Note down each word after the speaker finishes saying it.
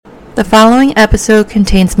The following episode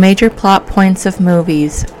contains major plot points of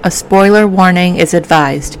movies. A spoiler warning is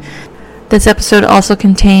advised. This episode also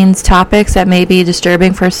contains topics that may be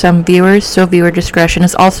disturbing for some viewers, so viewer discretion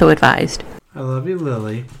is also advised. I love you,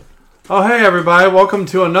 Lily. Oh, hey, everybody. Welcome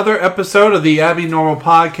to another episode of the Abby Normal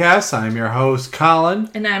Podcast. I'm your host, Colin.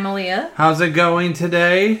 And I'm Aaliyah. How's it going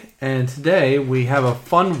today? And today we have a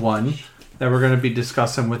fun one that we're going to be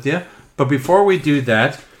discussing with you. But before we do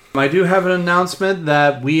that, I do have an announcement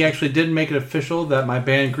that we actually did make it official that my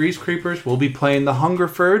band Grease Creepers will be playing the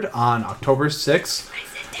Hungerford on October 6th.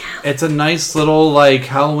 It's a nice little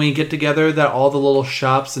Halloween get-together that all the little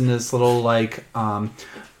shops in this little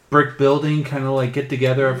brick building kind of get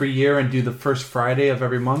together every year and do the first Friday of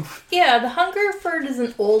every month. Yeah, the Hungerford is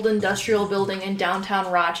an old industrial building in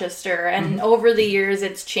downtown Rochester, and over the years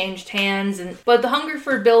it's changed hands. But the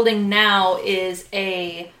Hungerford building now is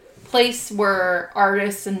a place where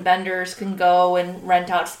artists and vendors can go and rent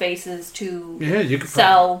out spaces to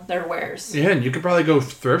sell their wares. Yeah, and you could probably go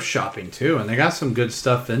thrift shopping too, and they got some good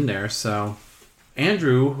stuff in there. So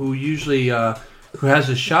Andrew, who usually who has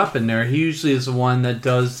a shop in there, he usually is the one that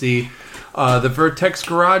does the Vertex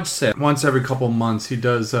garage sale once every couple months. He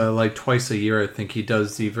does twice a year, I think. He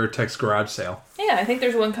does the Vertex garage sale. Yeah, I think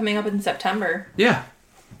there's one coming up in September. Yeah.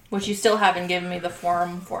 Which you still haven't given me the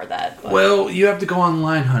form for that. But well, you have to go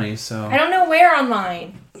online, honey, so... I don't know where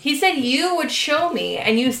online. He said you would show me,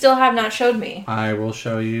 and you still have not showed me. I will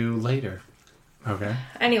show you later. Okay.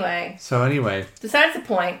 Anyway. Besides the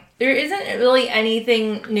point, there isn't really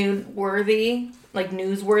anything newsworthy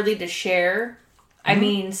to share. I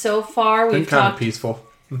mean, so far we've been kind of peaceful.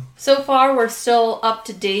 So far we're still up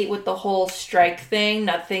to date with the whole strike thing.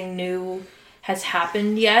 Nothing new has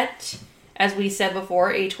happened yet. As we said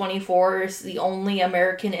before, A24 is the only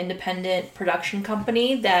American independent production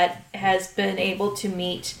company that has been able to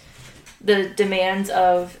meet the demands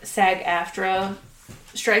of SAG-AFTRA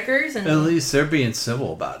strikers. And at least they're being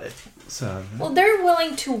civil about it. So, well, they're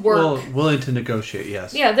willing to work. Well, willing to negotiate,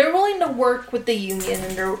 yes. Yeah, they're willing to work with the union,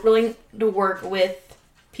 and they're willing to work with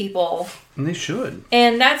people. And they should.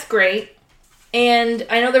 And that's great. And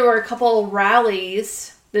I know there were a couple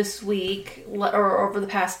rallies this week, or over the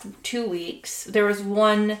past 2 weeks. There was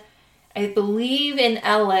one, I believe, in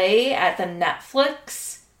LA at the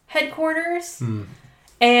Netflix headquarters.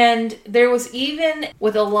 And there was even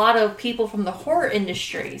with a lot of people from the horror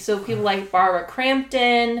industry. So people like Barbara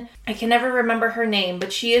Crampton. I can never remember her name,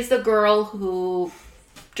 but she is the girl who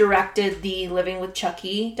directed the Living with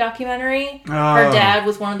Chucky documentary. Oh. Her dad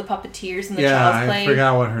was one of the puppeteers in the Child's Play. Yeah, I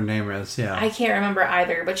forgot what her name is. Yeah, I can't remember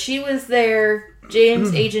either, but she was there.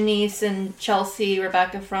 James, Ajanice, and Chelsea,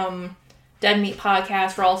 Rebecca from Dead Meat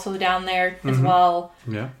Podcast were also down there as well.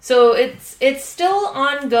 Yeah. So it's still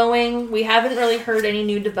ongoing. We haven't really heard any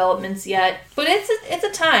new developments yet, but it's a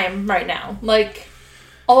time right now. I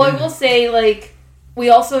will say, we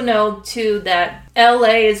also know too that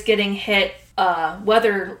LA is getting hit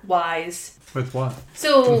weather-wise. With what?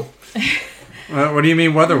 So. What do you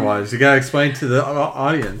mean weather-wise? You gotta explain to the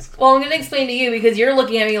audience. Well, I'm gonna explain to you because you're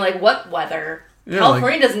looking at me like, what weather? Yeah,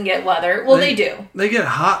 California doesn't get weather. Well, they do. They get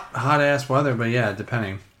hot-ass weather, but yeah,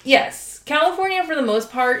 depending. Yes. California, for the most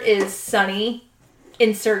part, is sunny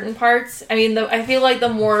in certain parts. I mean, I feel like the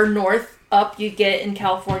more north up you get in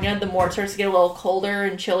California, the more it starts to get a little colder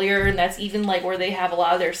and chillier, and that's even, where they have a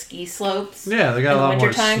lot of their ski slopes. Yeah, they got a lot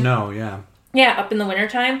more snow, yeah. Yeah, up in the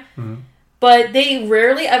wintertime. Mm-hmm. But they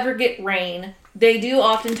rarely ever get rain. They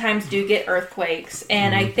oftentimes get earthquakes,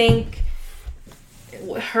 and I think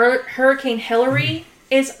Hurricane Hillary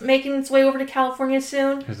is making its way over to California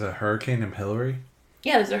soon. There's a hurricane named Hillary?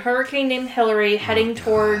 Yeah, there's a hurricane named Hillary heading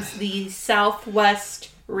towards the southwest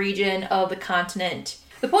region of the continent.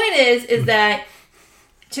 The point is that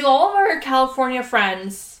to all of our California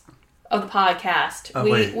friends of the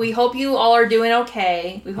podcast, we hope you all are doing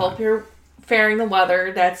okay. We hope you're faring the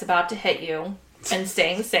weather that's about to hit you and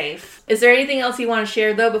staying safe. Is there anything else you want to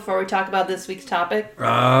share, though, before we talk about this week's topic?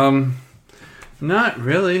 Not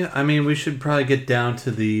really. I mean, we should probably get down to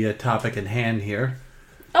the topic at hand here.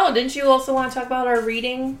 Oh, didn't you also want to talk about our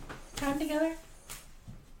reading time together?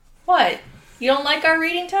 What? You don't like our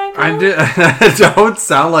reading time? I did. Don't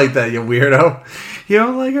sound like that, you weirdo. You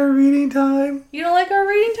don't like our reading time? You don't like our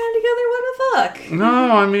reading time together? What the fuck?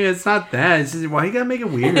 No, I mean, it's not that. It's just, why you gotta make it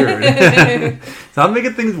weird? Stop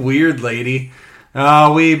making things weird, lady.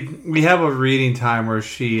 We have a reading time where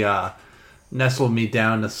she nestled me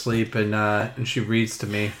down to sleep and she reads to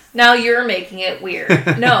me. Now you're making it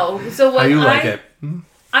weird. No, so what? How you like it?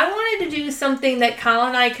 I wanted to do something that Colin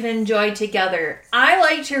and I can enjoy together. I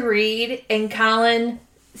like to read, and Colin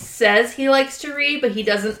says he likes to read, but he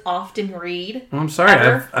doesn't often read. I'm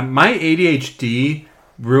sorry. My ADHD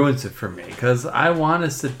ruins it for me because I want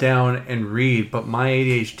to sit down and read, but my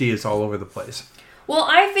ADHD is all over the place. Well,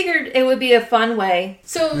 I figured it would be a fun way.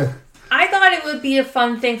 So I thought it would be a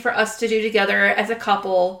fun thing for us to do together as a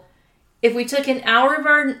couple if we took an hour of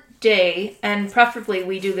our day, and preferably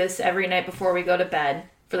we do this every night before we go to bed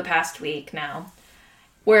for the past week now,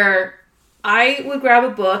 where I would grab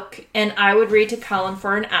a book and I would read to Colin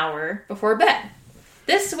for an hour before bed.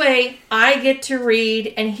 This way, I get to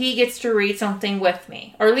read and he gets to read something with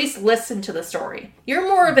me, or at least listen to the story. You're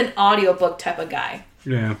more of an audiobook type of guy.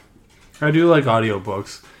 Yeah. I do like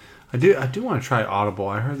audiobooks. I do want to try Audible.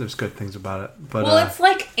 I heard there's good things about it. But well, it's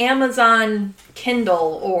like Amazon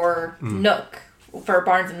Kindle or Nook for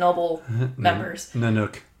Barnes & Noble members.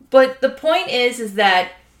 Nook. But the point is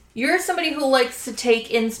that you're somebody who likes to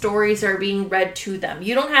take in stories that are being read to them.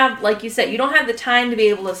 You don't have, like you said, you don't have the time to be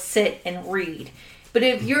able to sit and read. But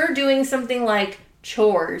if you're doing something like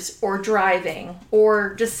chores or driving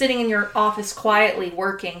or just sitting in your office quietly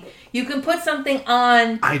working, you can put something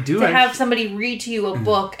on have somebody read to you a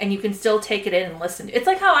book and you can still take it in and listen. It's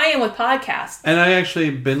like how I am with podcasts. And I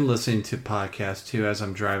actually been listening to podcasts too as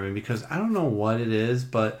I'm driving because I don't know what it is,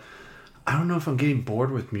 but I don't know if I'm getting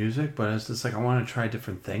bored with music, but it's just like I want to try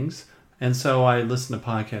different things. And so I listen to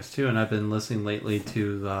podcasts too, and I've been listening lately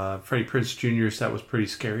to the Freddie Prinze Jr.'s That Was Pretty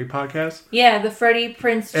Scary podcast. Yeah, the Freddie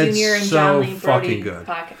Prinze Jr. and John Lee Brody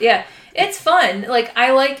podcast. Yeah, it's fun.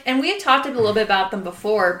 And we had talked a little bit about them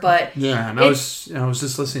before, but yeah, and I was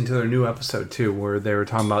just listening to their new episode too, where they were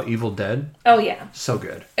talking about Evil Dead. Oh yeah, so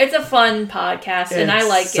good. It's a fun podcast, and I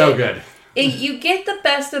like it. So good. You get the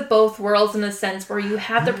best of both worlds in a sense where you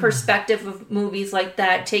have the perspective of movies like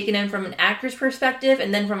that taken in from an actor's perspective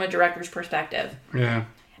and then from a director's perspective. Yeah.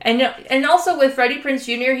 And also with Freddie Prinze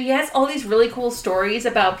Jr., he has all these really cool stories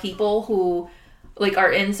about people who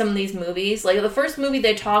are in some of these movies. Like the first movie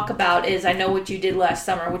they talk about is I Know What You Did Last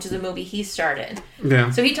Summer, which is a movie he started.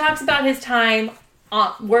 Yeah. So he talks about his time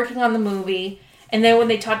working on the movie. And then when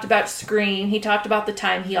they talked about Scream, he talked about the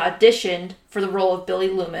time he auditioned for the role of Billy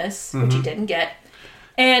Loomis, which he didn't get.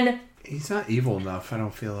 And he's not evil enough, I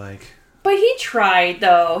don't feel like. But he tried,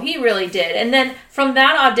 though. He really did. And then from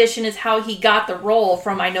that audition is how he got the role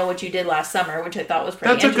from I Know What You Did Last Summer, which I thought was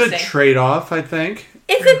pretty interesting. That's a good trade-off, I think.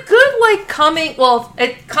 It's a good,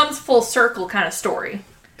 it comes full circle kind of story.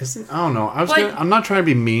 I don't know. I'm not trying to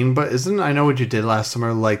be mean, but isn't I Know What You Did Last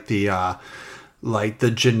Summer like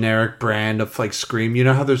the generic brand of Scream? You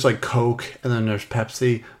know how there's Coke and then there's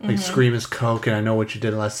Pepsi? Scream is Coke and I Know What You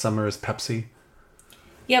Did Last Summer is Pepsi.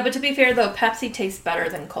 Yeah, but to be fair though, Pepsi tastes better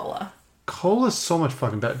than cola. Cola's so much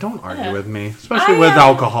fucking better. Don't argue with me. Especially with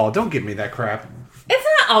alcohol. Don't give me that crap. It's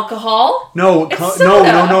not alcohol. No,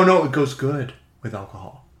 no. It goes good with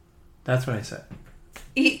alcohol. That's what I said.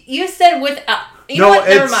 You said with...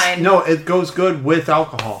 never mind. No, it goes good with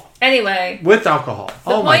alcohol. Anyway. With alcohol.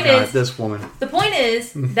 Oh my God, this woman. The point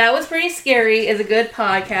is, That Was Pretty Scary is a good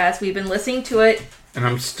podcast. We've been listening to it a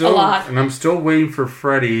lot. And I'm still waiting for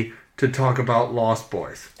Freddie to talk about Lost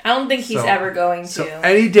Boys. I don't think he's ever going to. So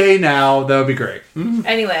any day now, that would be great.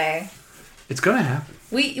 Anyway. It's going to happen.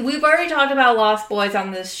 We've already talked about Lost Boys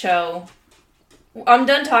on this show. I'm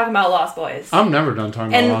done talking about Lost Boys. I'm never done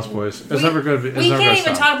talking about Lost Boys. It's never good. We can't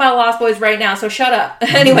even talk about Lost Boys right now, so shut up.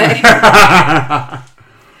 Anyway.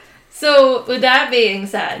 So, with that being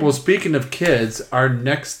said... Well, speaking of kids, our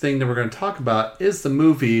next thing that we're going to talk about is the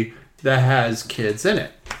movie that has kids in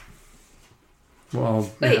it. Well,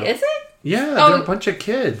 wait, is it? Yeah, they're a bunch of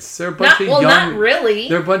kids. They're a bunch of young... not really.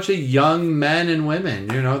 They're a bunch of young men and women.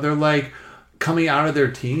 They're coming out of their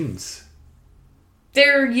teens.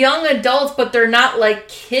 They're young adults, but they're not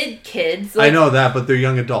kids. I know that, but they're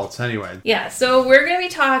young adults anyway. Yeah, so we're going to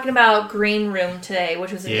be talking about Green Room today,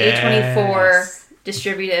 which was an A24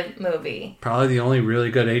 distributed movie. Probably the only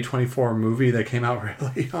really good A24 movie that came out,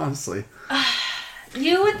 really, honestly.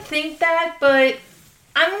 You would think that, but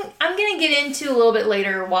I'm going to get into a little bit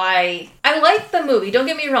later why I like the movie. Don't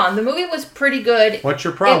get me wrong. The movie was pretty good. What's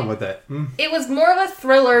your problem with it? It was more of a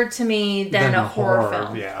thriller to me than a horror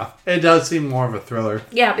film. Yeah. It does seem more of a thriller.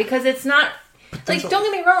 Yeah, because it's not... don't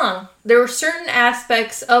get me wrong. There were certain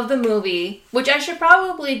aspects of the movie, which I should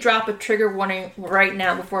probably drop a trigger warning right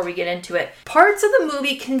now before we get into it. Parts of the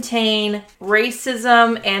movie contain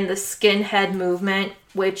racism and the skinhead movement,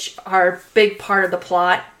 which are a big part of the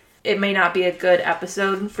plot. It may not be a good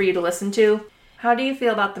episode for you to listen to. How do you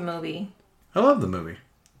feel about the movie? I love the movie.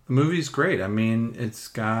 The movie's great. I mean, it's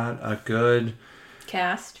got a good...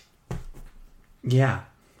 cast? Yeah.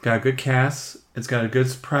 Got a good cast. It's got a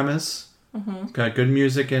good premise. Mm-hmm. It's got good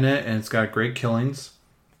music in it, and it's got great killings.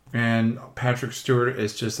 And Patrick Stewart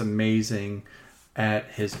is just amazing at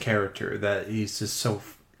his character, that he's just so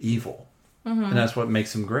evil. Mm-hmm. And that's what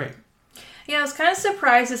makes him great. Yeah, I was kind of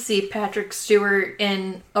surprised to see Patrick Stewart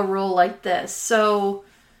in a role like this. So,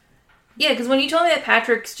 yeah, because when you told me that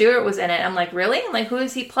Patrick Stewart was in it, I'm like, really? I'm like, who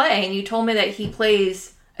does he play? And you told me that he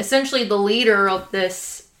plays essentially the leader of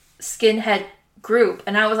this skinhead group.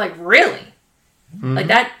 And I was like, really? Mm-hmm. Like,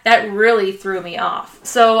 that really threw me off.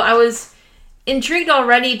 So I was intrigued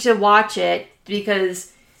already to watch it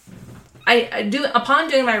because upon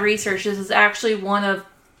doing my research, this is actually one of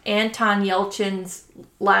Anton Yelchin's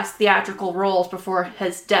last theatrical roles before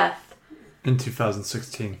his death. In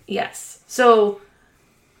 2016. Yes. So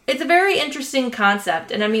it's a very interesting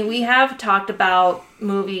concept. And I mean, we have talked about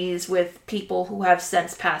movies with people who have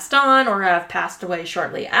since passed on or have passed away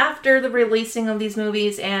shortly after the releasing of these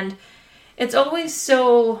movies. And it's always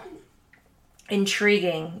so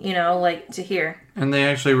intriguing, like to hear. And they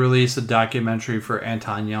actually released a documentary for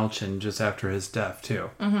Anton Yelchin just after his death, too.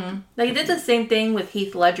 Mm-hmm. They did the same thing with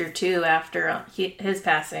Heath Ledger, too, after his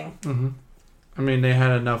passing. Mm-hmm. I mean, they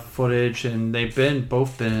had enough footage, and they've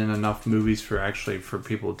both been in enough movies for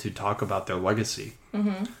people to talk about their legacy.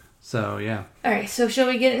 Mm-hmm. So, yeah. All right, so shall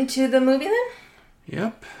we get into the movie then?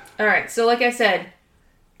 Yep. All right, so like I said,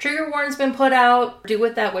 trigger warning's been put out. Do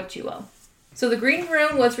with that what you will. So The Green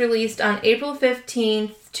Room was released on April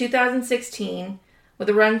 15th, 2016, with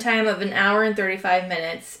a runtime of 1 hour and 35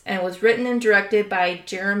 minutes, and was written and directed by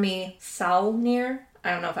Jeremy Saulnier.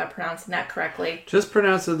 I don't know if I'm pronouncing that correctly. Just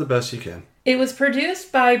pronounce it the best you can. It was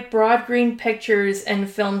produced by Broad Green Pictures and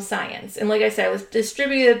Film Science, and like I said, it was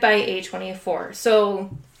distributed by A24.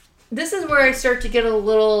 So this is where I start to get a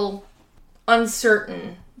little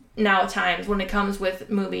uncertain now at times when it comes with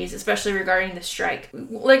movies, especially regarding the strike.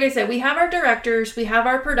 Like I said, we have our directors, we have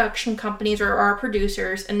our production companies or our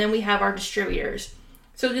producers, and then we have our distributors.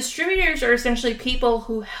 So distributors are essentially people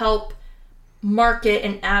who help market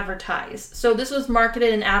and advertise. So this was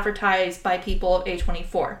marketed and advertised by people of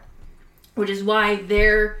A24, which is why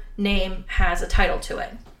their name has a title to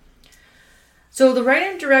it. So the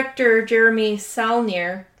writer and director, Jeremy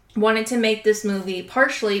Saulnier, wanted to make this movie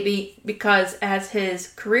partially because as his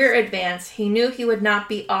career advanced, he knew he would not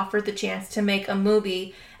be offered the chance to make a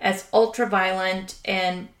movie as ultra-violent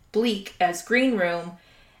and bleak as Green Room,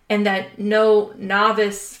 and that no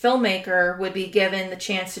novice filmmaker would be given the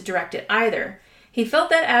chance to direct it either. He felt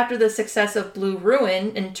that after the success of Blue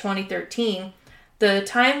Ruin in 2013, the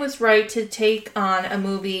time was right to take on a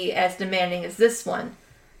movie as demanding as this one.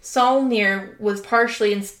 Saulnier was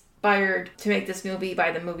partially inspired to make this movie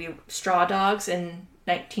by the movie Straw Dogs in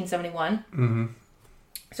 1971. Mm-hmm.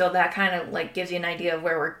 So that kind of gives you an idea of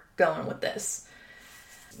where we're going with this.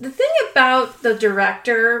 The thing about the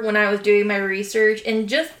director, when I was doing my research, and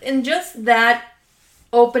just that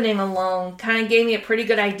opening alone kind of gave me a pretty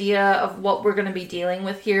good idea of what we're going to be dealing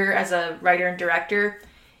with here as a writer and director.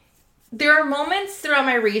 There are moments throughout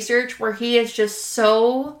my research where he is just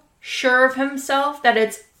so sure of himself that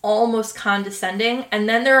it's almost condescending. And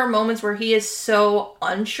then there are moments where he is so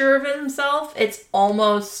unsure of himself, it's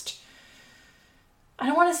almost, I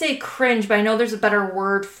don't want to say cringe, but I know there's a better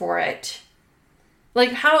word for it.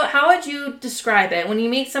 How would you describe it? When you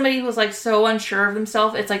meet somebody who's so unsure of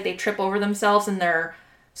themselves, it's like they trip over themselves in their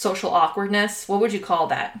social awkwardness. What would you call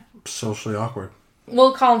that? Socially awkward.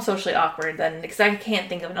 We'll call them socially awkward then, because I can't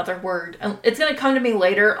think of another word. It's going to come to me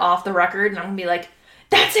later off the record, and I'm going to be like,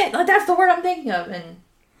 that's it! That's the word I'm thinking of. And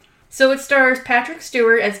so it stars Patrick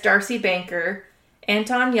Stewart as Darcy Banker,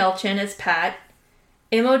 Anton Yelchin as Pat,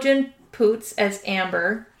 Imogen Poots as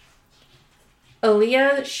Amber,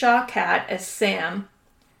 Aaliyah Shawkat as Sam,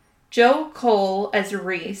 Joe Cole as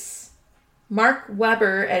Reese, Mark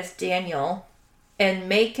Webber as Daniel, and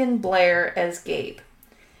Macon Blair as Gabe.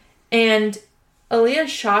 And Aaliyah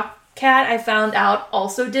Shawkat, I found out,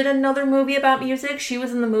 also did another movie about music. She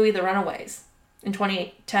was in the movie The Runaways in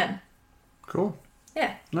 2010. Cool.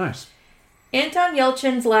 Yeah. Nice. Anton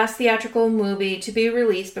Yelchin's last theatrical movie to be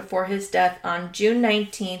released before his death on June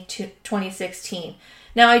 19th, 2016.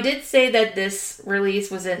 Now, I did say that this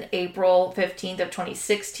release was in April 15th of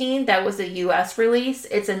 2016. That was a U.S. release.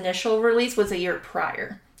 Its initial release was a year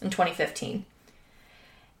prior, in 2015.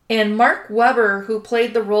 And Mark Webber, who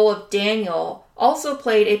played the role of Daniel, also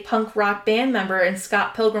played a punk rock band member in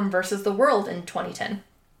Scott Pilgrim vs. the World in 2010.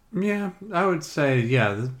 Yeah, I would say,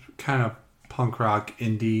 this kind of punk rock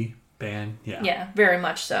indie band. Yeah. Yeah, very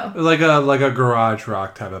much so. Like a garage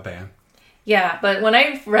rock type of band. Yeah, but when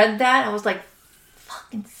I read that, I was like,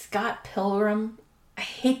 fucking Scott Pilgrim. I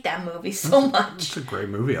hate that movie so much. It's a great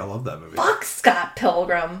movie. I love that movie. Fuck Scott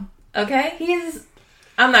Pilgrim. Okay?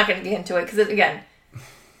 I'm not going to get into it because, again,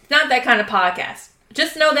 not that kind of podcast.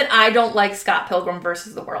 Just know that I don't like Scott Pilgrim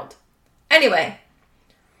versus the World. Anyway,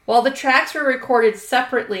 while the tracks were recorded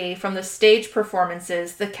separately from the stage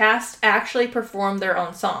performances, the cast actually performed their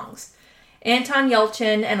own songs. Anton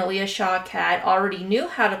Yelchin and Aaliyah Shawkat already knew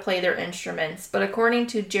how to play their instruments, but according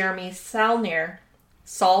to Jeremy Saulnier,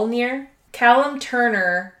 Callum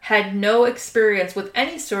Turner had no experience with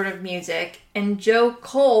any sort of music, and Joe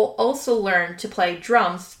Cole also learned to play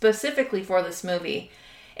drums specifically for this movie.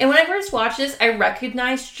 And when I first watched this, I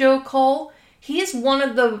recognized Joe Cole. He is one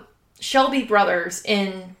of the Shelby brothers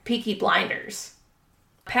in Peaky Blinders.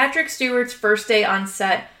 Patrick Stewart's first day on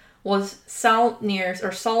set was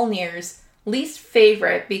Saulnier's least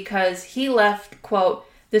favorite because he left, quote,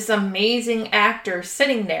 this amazing actor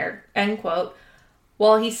sitting there, end quote,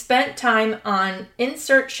 while he spent time on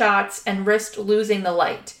insert shots and risked losing the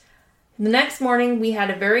light. The next morning, we had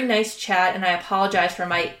a very nice chat, and I apologized for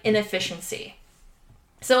my inefficiency.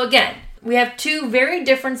 So again, we have two very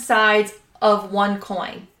different sides of one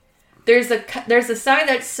coin. There's a side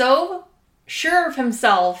that's so sure of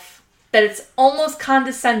himself that it's almost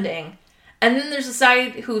condescending. And then there's a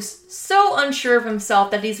side who's so unsure of himself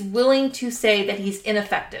that he's willing to say that he's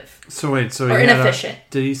ineffective. So inefficient.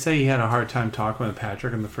 Did he say he had a hard time talking with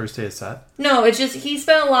Patrick on the first day of set? No, it's just he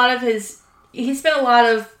spent a lot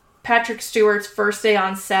of Patrick Stewart's first day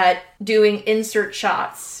on set doing insert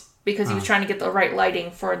shots because he was trying to get the right lighting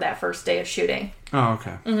for that first day of shooting. Oh,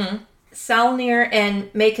 okay. Mm-hmm. Saulnier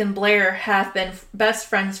and Macon Blair have been best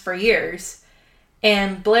friends for years,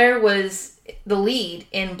 and Blair was the lead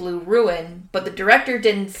in Blue Ruin, but the director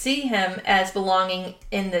didn't see him as belonging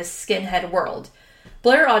in this skinhead world.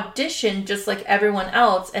 Blair auditioned just like everyone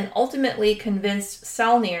else and ultimately convinced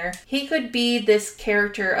Saulnier he could be this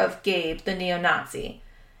character of Gabe, the neo-Nazi.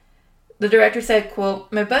 The director said,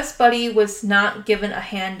 quote, my best buddy was not given a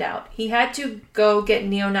handout. He had to go get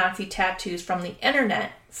neo-Nazi tattoos from the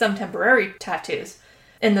internet, some temporary tattoos,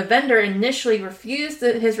 and the vendor initially refused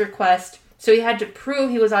his request, so he had to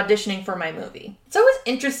prove he was auditioning for my movie. It's always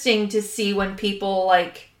interesting to see when people,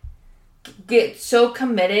 get so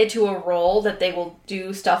committed to a role that they will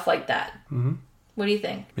do stuff like that. Mm-hmm. What do you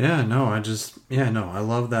think? I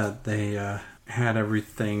love that they had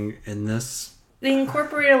everything in this. They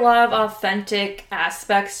incorporate a lot of authentic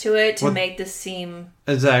aspects to it to make this seem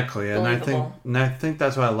exactly, believable. and I think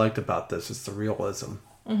that's what I liked about this. It's the realism.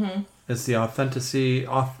 Mm-hmm. It's the authenticity, the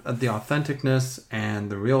authenticness, and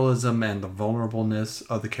the realism and the vulnerableness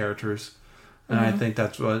of the characters, and I think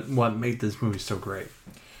that's what made this movie so great.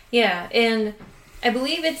 Yeah, and I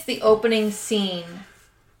believe it's the opening scene.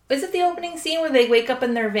 Is it the opening scene where they wake up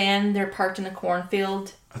in their van, they're parked in a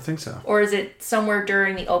cornfield? I think so. Or is it somewhere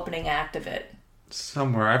during the opening act of it?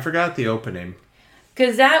 Somewhere. I forgot the opening.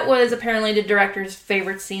 Because that was apparently the director's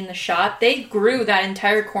favorite scene, the shot. They grew that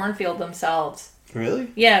entire cornfield themselves.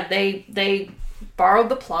 Really? Yeah, they borrowed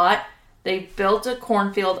the plot. They built a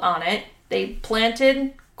cornfield on it. They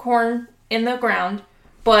planted corn in the ground.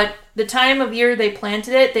 But the time of year they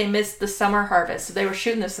planted it, they missed the summer harvest. So they were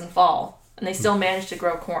shooting this in fall. And they still managed to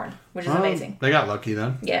grow corn, which is amazing. They got lucky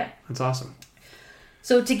then. Yeah. That's awesome.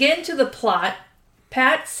 So to get into the plot,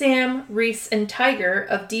 Pat, Sam, Reese, and Tiger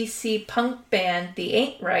of DC punk band The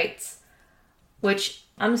Ain't Rights, which,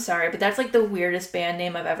 I'm sorry, but that's like the weirdest band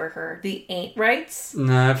name I've ever heard. The Ain't Rights?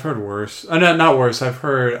 Nah, I've heard worse. Oh, no, not worse. I've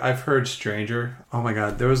heard Stranger. Oh my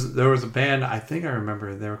god, there was a band, I think I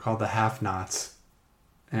remember, they were called the Half Knots.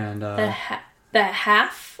 And the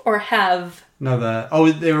Half or Have? No,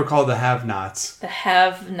 they were called the Have Nots. The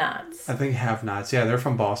Have Nots. I think Have Nots. Yeah, they're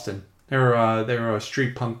from Boston. They were a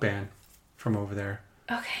street punk band from over there.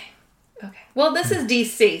 Okay. Well, this is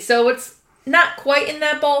DC, so it's not quite in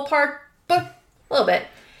that ballpark, but a little bit.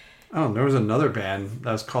 Oh, there was another band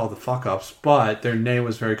that was called the Fuck Ups, but their name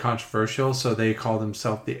was very controversial, so they called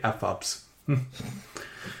themselves the F Ups.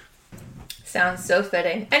 Sounds so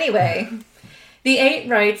fitting. Anyway, the Ain't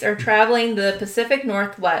Rights are traveling the Pacific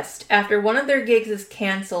Northwest. After one of their gigs is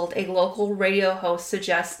canceled, a local radio host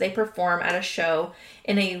suggests they perform at a show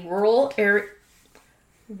in a rural area.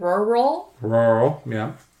 Rural,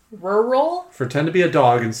 yeah. Rural? Pretend to be a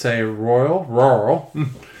dog and say rural.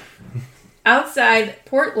 Outside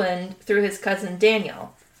Portland through his cousin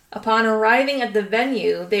Daniel. Upon arriving at the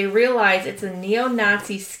venue, they realize it's a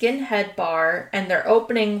neo-Nazi skinhead bar and they're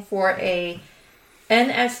opening for a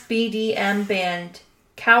NSBDM band,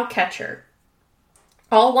 Cowcatcher.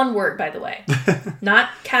 All one word, by the way.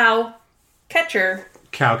 Not cow catcher.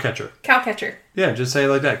 Cowcatcher. Cowcatcher. Yeah, just say it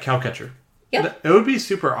like that, Cowcatcher. Yep. It would be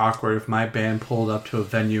super awkward if my band pulled up to a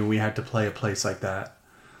venue and we had to play a place like that.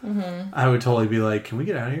 Mm-hmm. I would totally be like, can we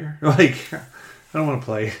get out of here? I don't want to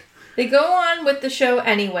play. They go on with the show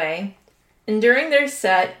anyway, and during their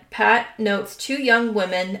set, Pat notes 2 young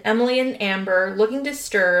women, Emily and Amber, looking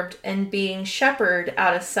disturbed and being shepherded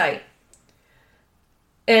out of sight.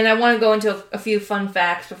 And I want to go into a few fun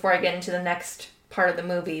facts before I get into the next part of the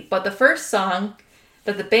movie. But the first song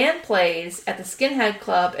that the band plays at the Skinhead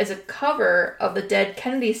Club is a cover of the Dead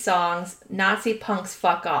Kennedy songs, Nazi Punks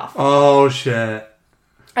Fuck Off. Oh, shit.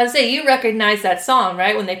 I would say you recognize that song,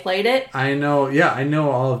 right, when they played it? I know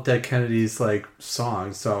all of Dead Kennedy's, like,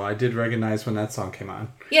 songs, so I did recognize when that song came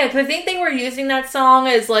on. Yeah, because I think they were using that song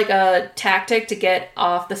as, like, a tactic to get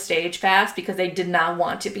off the stage fast because they did not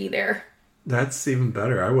want to be there. That's even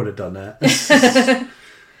better. I would have done that.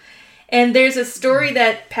 And there's a story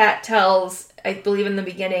that Pat tells, I believe in the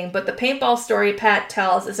beginning, but the paintball story Pat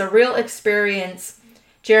tells is a real experience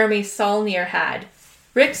Jeremy Saulnier had.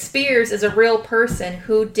 Rick Spears is a real person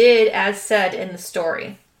who did as said in the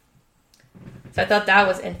story. So I thought that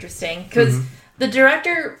was interesting because the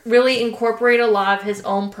director really incorporated a lot of his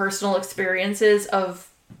own personal experiences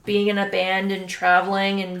of being in a band and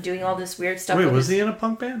traveling and doing all this weird stuff. Wait, was he in a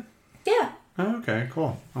punk band? Yeah. Oh, okay,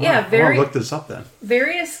 cool. I want to look this up then.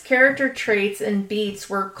 Various character traits and beats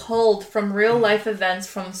were culled from real life events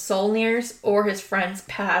from Saulnier's or his friend's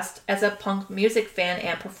past as a punk music fan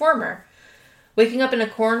and performer. Waking up in a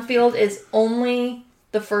cornfield is only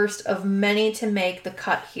the first of many to make the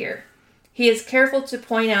cut here. He is careful to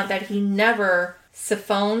point out that he never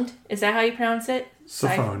siphoned, is that how you pronounce it?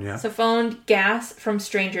 Siphoned, yeah. Siphoned gas from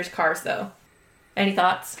strangers' cars, though. Any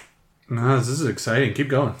thoughts? No, this is exciting. Keep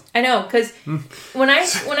going. I know, because when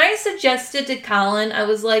I suggested to Colin, I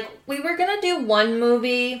was like, we were going to do one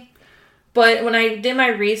movie, but when I did my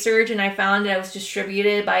research and I found it was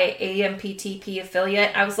distributed by AMPTP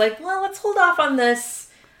affiliate, I was like, well, let's hold off on this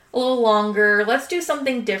a little longer. Let's do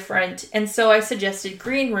something different. And so I suggested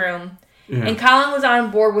Green Room. Yeah. And Colin was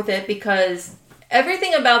on board with it because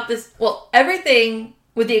everything about this, well, everything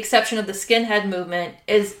with the exception of the skinhead movement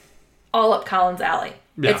is all up Colin's alley.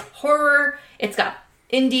 Yeah. It's horror. It's got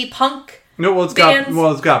indie punk. No, well, it's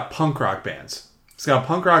got punk rock bands. It's got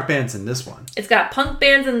punk rock bands in this one. It's got punk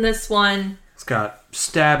bands in this one. It's got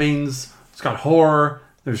stabbings. It's got horror.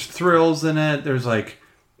 There's thrills in it. There's like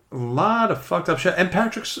a lot of fucked up shit. And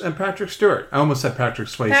Patrick Stewart. I almost said Patrick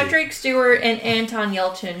Swayze. Patrick Stewart and Anton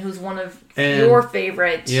Yelchin, who's one of your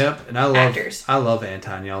favorite actors. I love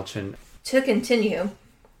Anton Yelchin. To continue,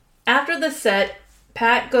 after the set,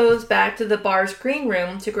 Pat goes back to the bar's green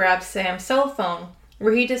room to grab Sam's cell phone,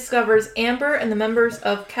 where he discovers Amber and the members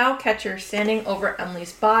of Cowcatcher standing over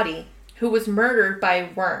Emily's body, who was murdered by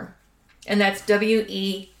Worm. And that's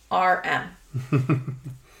WERM.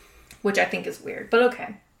 Which I think is weird, but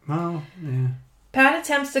okay. Well, yeah. Pat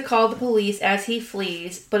attempts to call the police as he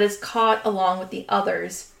flees, but is caught along with the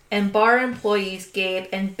others, and bar employees Gabe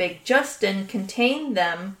and Big Justin contain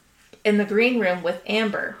them in the green room with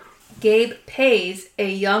Amber. Gabe pays a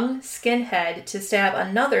young skinhead to stab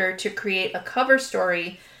another to create a cover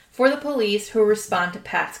story for the police who respond to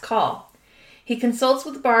Pat's call. He consults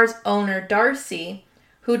with the bar's owner, Darcy,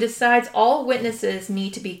 who decides all witnesses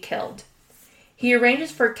need to be killed. He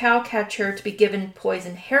arranges for Cowcatcher to be given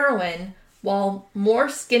poison heroin, while more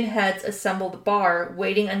skinheads assemble the bar,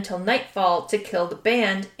 waiting until nightfall to kill the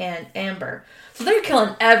band and Amber. So they're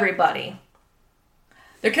killing everybody.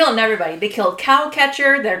 They're killing everybody. They killed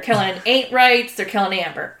Cowcatcher, they're killing Ain't Rights, they're killing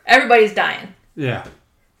Amber. Everybody's dying. Yeah.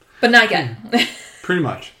 But not yet. Pretty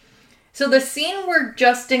much. So the scene where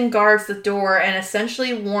Justin guards the door and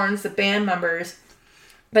essentially warns the band members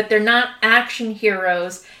that they're not action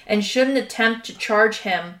heroes and shouldn't attempt to charge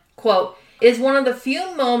him, quote, is one of the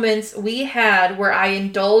few moments we had where I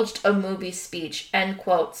indulged a movie speech, end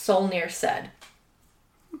quote, Saulnier said.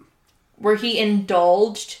 Where he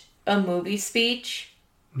indulged a movie speech?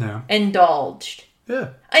 No. Indulged.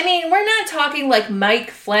 Yeah. I mean, we're not talking like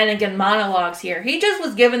Mike Flanagan monologues here. He just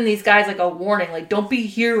was giving these guys like a warning, like, don't be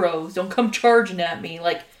heroes, don't come charging at me.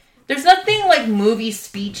 Like, there's nothing like movie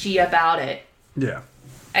speechy about it. Yeah.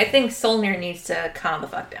 I think Saulnier needs to calm the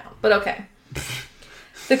fuck down. But okay.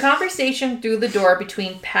 The conversation through the door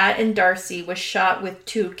between Pat and Darcy was shot with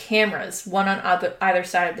 2 cameras, one on either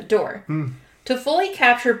side of the door, to fully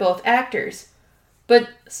capture both actors. But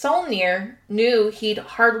Saulnier knew he'd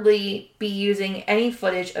hardly be using any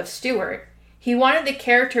footage of Stewart. He wanted the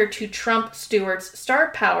character to trump Stewart's star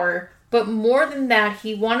power, but more than that,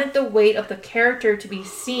 he wanted the weight of the character to be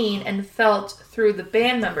seen and felt through the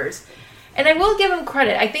band members. And I will give him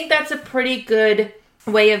credit. I think that's a pretty good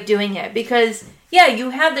way of doing it. Because, yeah,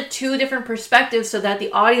 you have the 2 different perspectives so that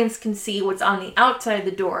the audience can see what's on the outside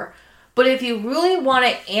the door. But if you really want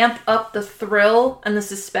to amp up the thrill and the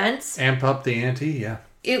suspense... Amp up the ante, yeah.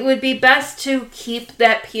 it would be best to keep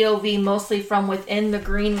that POV mostly from within the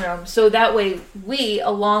green room, so that way we,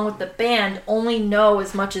 along with the band, only know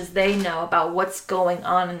as much as they know about what's going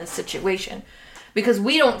on in the situation. Because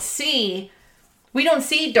we don't see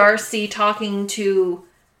Darcy talking to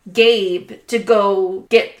Gabe to go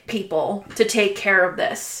get people to take care of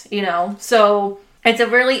this, you know? So it's a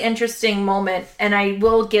really interesting moment, and I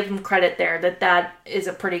will give him credit there that is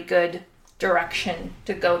a pretty good direction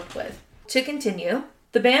to go with. To continue,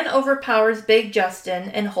 the band overpowers Big Justin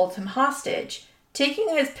and holds him hostage. Taking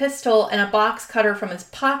his pistol and a box cutter from his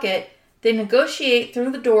pocket, they negotiate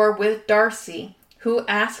through the door with Darcy, who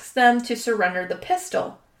asks them to surrender the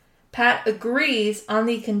pistol. Pat agrees on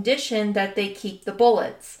the condition that they keep the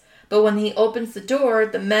bullets, but when he opens the door,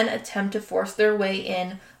 the men attempt to force their way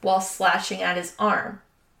in while slashing at his arm.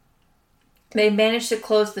 They manage to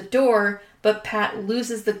close the door, but Pat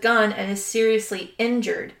loses the gun and is seriously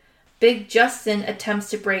injured. Big Justin attempts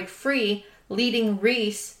to break free, leading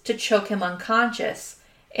Reese to choke him unconscious.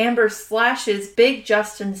 Amber slashes Big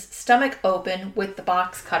Justin's stomach open with the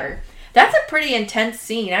box cutter. That's a pretty intense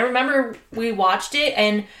scene. I remember we watched it,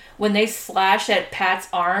 and when they slashed at Pat's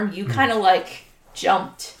arm, you kind of like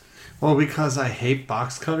jumped. Well, because I hate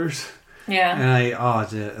box cutters. Yeah.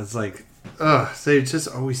 And it's like, they just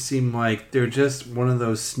always seem like they're just one of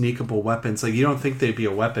those sneakable weapons. Like, you don't think they'd be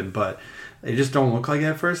a weapon, but they just don't look like it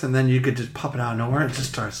at first, and then you could just pop it out of nowhere and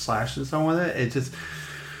just start slashing someone with it. It just,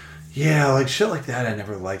 yeah, like shit like that I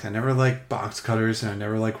never liked. I never liked box cutters, and I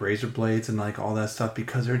never liked razor blades and like all that stuff,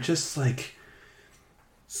 because they're just like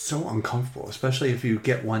so uncomfortable, especially if you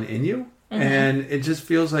get one in you. Mm-hmm. And it just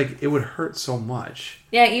feels like it would hurt so much.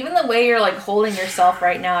 Yeah, even the way you're like holding yourself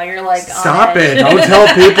right now, you're like, stop it! Don't tell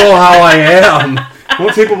people how I am.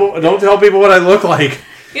 Don't tell people what I look like.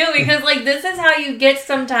 Yeah, because like this is how you get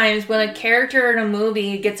sometimes when a character in a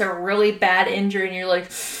movie gets a really bad injury, and you're like,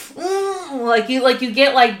 you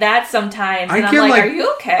get like that sometimes. And I'm like, are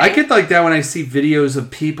you okay? I get like that when I see videos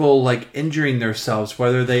of people like injuring themselves,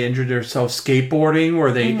 whether they injured themselves skateboarding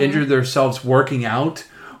or they injured themselves working out.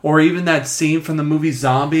 Or even that scene from the movie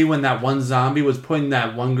Zombie when that one zombie was putting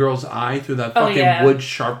that one girl's eye through that fucking wood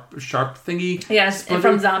sharp thingy. Yes, and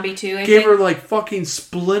from Zombie 2, I gave her like fucking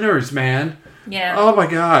splinters, man. Yeah. Oh my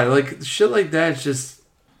god, like shit like that's just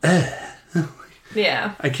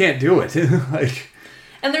yeah. I can't do it. Like,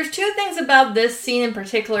 and there's two things about this scene in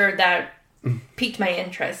particular that piqued my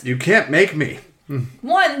interest. You can't make me.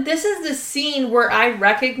 One, this is the scene where I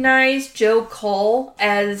recognize Joe Cole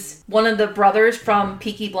as one of the brothers from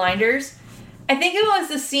Peaky Blinders. I think it was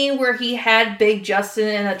the scene where he had Big Justin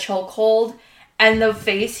in a chokehold and the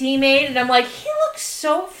face he made. And I'm like, he looks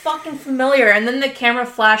so fucking familiar. And then the camera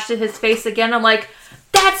flashed to his face again. I'm like,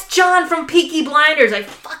 that's John from Peaky Blinders. I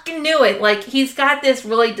fucking knew it. Like, he's got this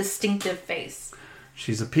really distinctive face.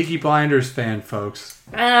 She's a Peaky Blinders fan, folks.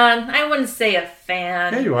 I wouldn't say a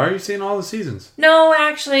fan. Yeah, you are. You've seen all the seasons. No,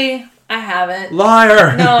 actually, I haven't.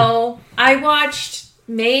 Liar! No. I watched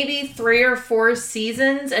maybe 3 or 4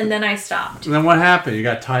 seasons, and then I stopped. And then what happened? You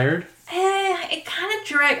got tired? It kind of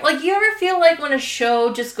dragged. Like, you ever feel like when a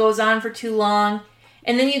show just goes on for too long,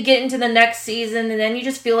 and then you get into the next season, and then you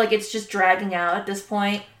just feel like it's just dragging out at this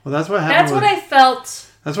point? Well, that's what happened. That's what I felt.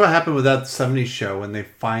 That's what happened with that 70s show when they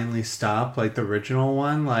finally stopped, like the original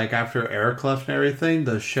one. Like after Eric left and everything,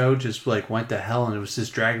 the show just like went to hell and it was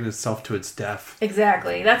just dragging itself to its death.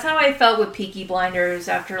 Exactly. That's how I felt with Peaky Blinders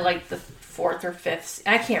after like the 4th or 5th.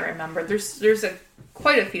 I can't remember. There's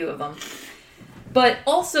quite a few of them. But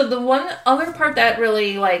also the one other part that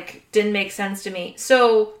really like didn't make sense to me.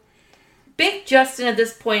 So Big Justin at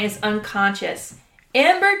this point is unconscious.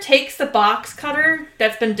 Amber takes the box cutter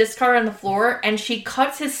that's been discarded on the floor and she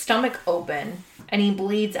cuts his stomach open and he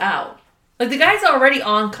bleeds out. Like, the guy's already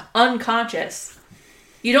unconscious.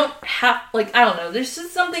 You don't have, like, I don't know. There's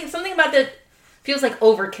just something about that feels like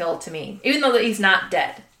overkill to me, even though that he's not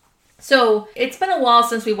dead. So, it's been a while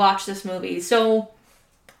since we watched this movie, so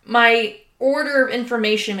my order of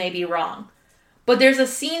information may be wrong. But there's a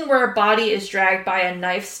scene where a body is dragged by a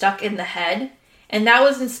knife stuck in the head. And that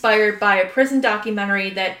was inspired by a prison documentary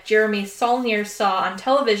that Jeremy Saulnier saw on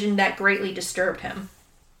television that greatly disturbed him.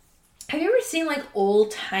 Have you ever seen, like,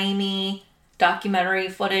 old-timey documentary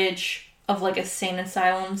footage of, like, insane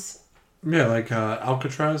asylums? Yeah, like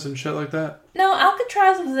Alcatraz and shit like that? No,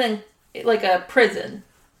 Alcatraz was in, like, a prison.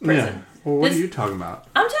 Yeah. Well, what are you talking about?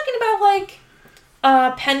 I'm talking about, like,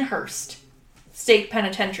 Pennhurst State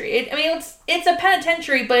Penitentiary. It's a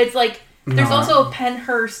penitentiary, but it's, like, there's also a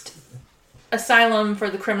Pennhurst asylum for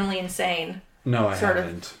the criminally insane. No, I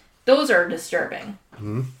haven't. Those are disturbing.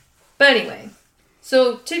 Mm-hmm. But anyway,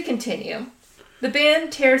 so to continue, The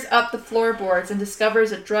band tears up the floorboards and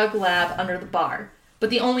discovers a drug lab under the bar, but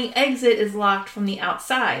the only exit is locked from the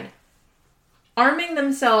outside. Arming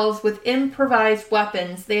themselves with improvised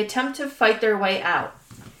weapons, they attempt to fight their way out.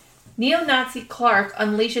 Neo-Nazi Clark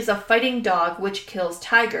unleashes a fighting dog which kills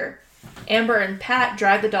Tiger. Amber and Pat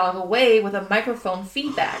drag the dog away with a microphone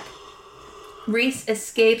feedback. Reese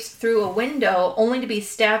escapes through a window only to be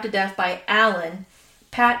stabbed to death by Alan.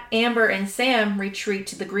 Pat, Amber, and Sam retreat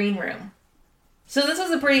to the green room. So this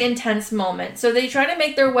was a pretty intense moment. So they try to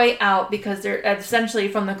make their way out because they're essentially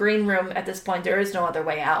from the green room at this point. There is no other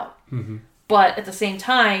way out. Mm-hmm. But at the same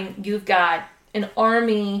time, you've got an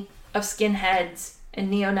army of skinheads and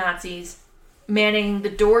neo-Nazis manning the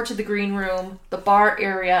door to the green room, the bar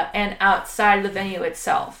area, and outside of the venue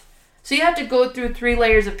itself. So you have to go through 3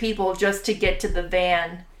 layers of people just to get to the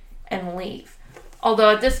van and leave. Although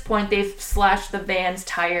at this point, they've slashed the van's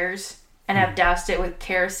tires and have doused it with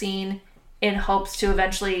kerosene in hopes to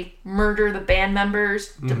eventually murder the band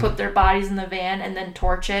members, to put their bodies in the van and then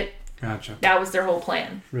torch it. Gotcha. That was their whole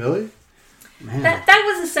plan. Really? Man. That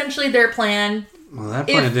was essentially their plan. Well, that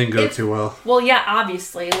plan didn't go too well. Well, yeah,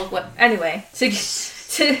 obviously. Look what. Anyway, to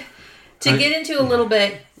get into a little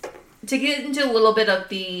bit of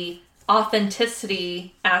the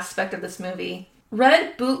authenticity aspect of this movie,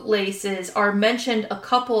 red bootlaces are mentioned a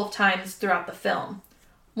couple of times throughout the film.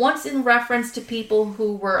 Once in reference to people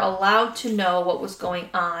who were allowed to know what was going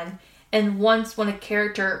on, and once when a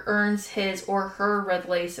character earns his or her red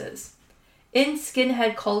laces. In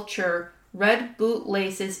skinhead culture, red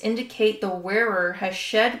bootlaces indicate the wearer has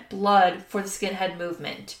shed blood for the skinhead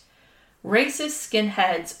movement. Racist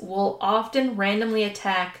skinheads will often randomly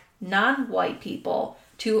attack non-white people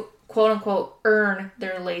to quote-unquote earn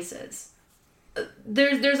their laces.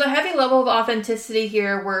 There's a heavy level of authenticity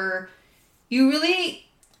here where you really...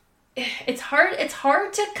 It's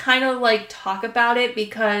hard to kind of like talk about it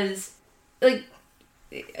because, like,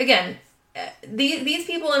 again, these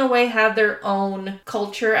people in a way have their own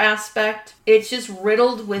culture aspect. It's just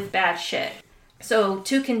riddled with bad shit. So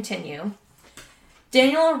to continue,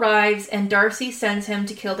 Daniel arrives and Darcy sends him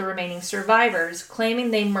to kill the remaining survivors,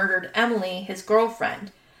 claiming they murdered Emily, his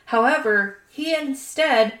girlfriend. However, he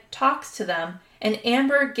instead talks to them, and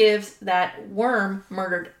Amber gives that Worm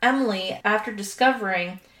murdered Emily after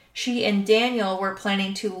discovering she and Daniel were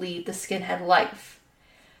planning to lead the skinhead life.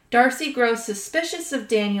 Darcy grows suspicious of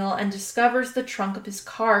Daniel and discovers the trunk of his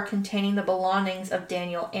car containing the belongings of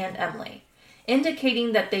Daniel and Emily,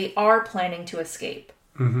 indicating that they are planning to escape.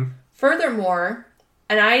 Mm-hmm. Furthermore,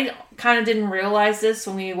 and I kind of didn't realize this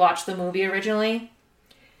when we watched the movie originally,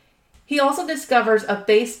 he also discovers a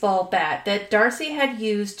baseball bat that Darcy had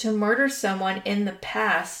used to murder someone in the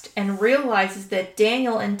past and realizes that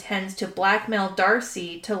Daniel intends to blackmail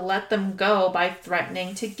Darcy to let them go by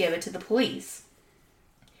threatening to give it to the police.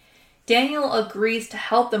 Daniel agrees to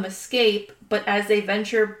help them escape, but as they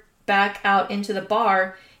venture back out into the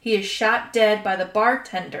bar, he is shot dead by the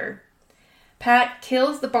bartender. Pat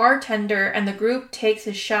kills the bartender and the group takes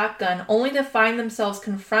his shotgun only to find themselves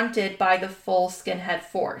confronted by the full skinhead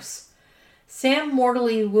force. Sam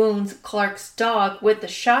mortally wounds Clark's dog with the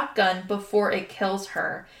shotgun before it kills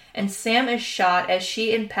her, and Sam is shot as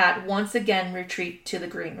she and Pat once again retreat to the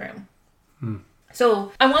green room.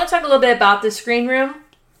 So, I want to talk a little bit about this green room,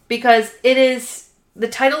 because it is the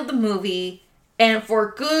title of the movie, and for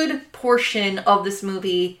a good portion of this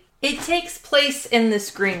movie, it takes place in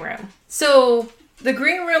this green room. So, the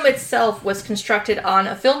green room itself was constructed on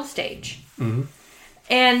a film stage. Mm-hmm.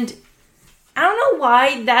 And I don't know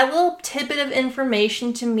why that little tidbit of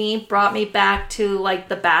information to me brought me back to like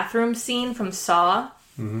the bathroom scene from Saw.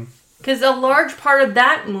 Because a large part of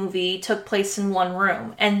that movie took place in one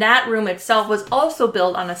room. And that room itself was also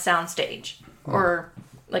built on a soundstage. Or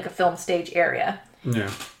like a film stage area.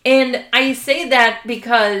 Yeah. And I say that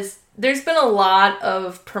because there's been a lot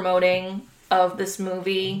of promoting of this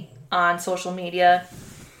movie on social media.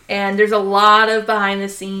 And there's a lot of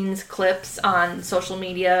behind-the-scenes clips on social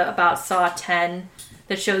media about Saw 10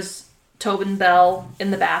 that shows Tobin Bell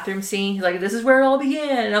in the bathroom scene. He's like, this is where it all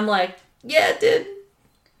began. And I'm like, yeah, it did.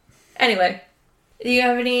 Anyway, do you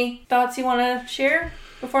have any thoughts you want to share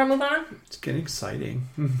before I move on? It's getting exciting.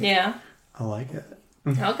 Yeah. I like it.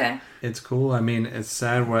 Okay. It's cool. I mean, it's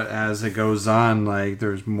sad as it goes on, like,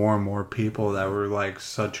 there's more and more people that were, like,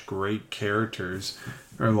 such great characters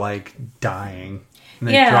are, like, dying. And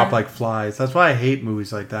they drop like flies. That's why I hate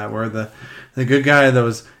movies like that, where the good guy that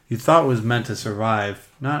was you thought was meant to survive,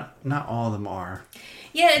 not all of them are.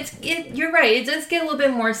 Yeah, you're right. It does get a little bit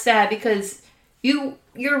more sad because you're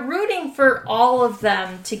rooting for all of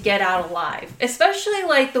them to get out alive, especially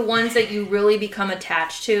like the ones that you really become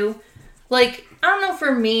attached to. Like I don't know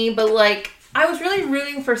for me, but like, I was really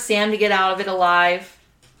rooting for Sam to get out of it alive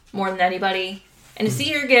more than anybody. And to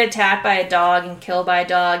see her get attacked by a dog and killed by a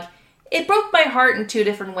dog, it broke my heart in two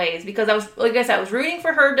different ways. Because I was, like I said, I was rooting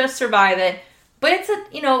for her to survive it. But it's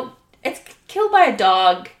it's killed by a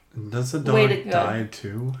dog. Does the dog die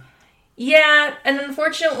too? Yeah, and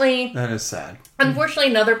unfortunately... That is sad.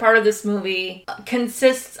 Unfortunately, another part of this movie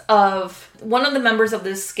consists of one of the members of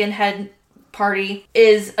this skinhead party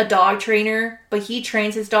is a dog trainer, but he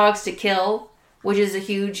trains his dogs to kill, which is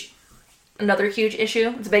another huge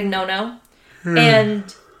issue. It's a big no-no.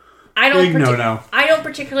 And I don't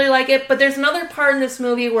particularly like it, but there's another part in this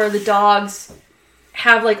movie where the dogs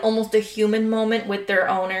have like almost a human moment with their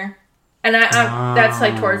owner. And that's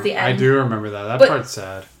like towards the end. I do remember that. That part's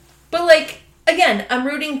sad. But, like, again, I'm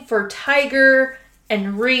rooting for Tiger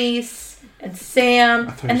and Reese and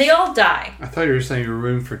Sam, and they all die. I thought you were saying you were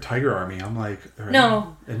rooting for Tiger Army. I'm like,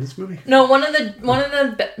 no, in this movie? No, one of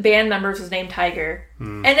the band members was named Tiger,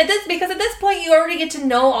 and because at this point you already get to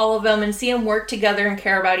know all of them and see them work together and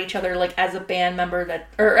care about each other, like as a band member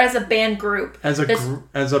or as a band group. As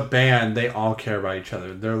a band, they all care about each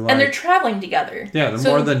other. And they're traveling together. Yeah,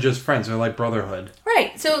 they're more than just friends. They're like brotherhood.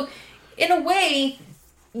 Right. So, in a way,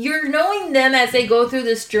 you're knowing them as they go through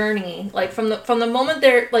this journey, like from the moment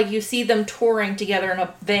they're like you see them touring together in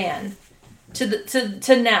a van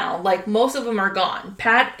to now. Like most of them are gone.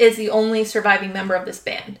 Pat is the only surviving member of this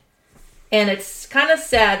band, and it's kind of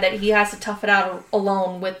sad that he has to tough it out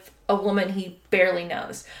alone with a woman he barely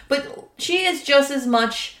knows. But she is just as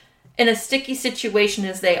much in a sticky situation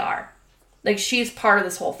as they are. Like she's part of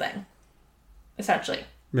this whole thing, essentially.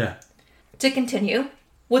 Yeah. To continue.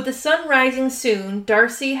 With the sun rising soon,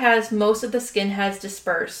 Darcy has most of the skinheads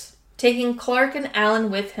disperse, taking Clark and Alan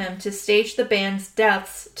with him to stage the band's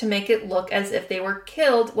deaths to make it look as if they were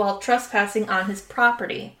killed while trespassing on his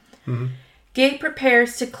property. Mm-hmm. Gabe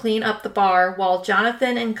prepares to clean up the bar while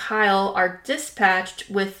Jonathan and Kyle are dispatched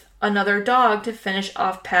with another dog to finish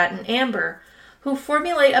off Pat and Amber, who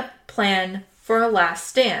formulate a plan for a last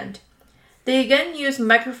stand. They again use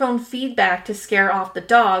microphone feedback to scare off the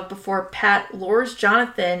dog before Pat lures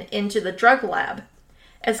Jonathan into the drug lab.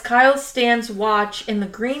 As Kyle stands watch in the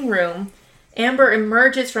green room, Amber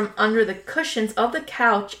emerges from under the cushions of the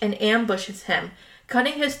couch and ambushes him,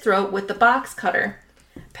 cutting his throat with the box cutter.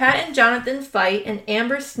 Pat and Jonathan fight, and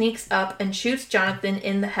Amber sneaks up and shoots Jonathan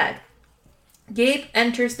in the head. Gabe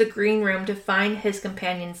enters the green room to find his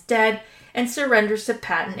companions dead and surrenders to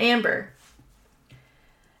Pat and Amber.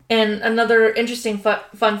 And another interesting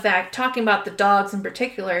fun fact, talking about the dogs in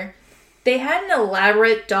particular, they had an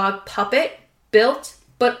elaborate dog puppet built,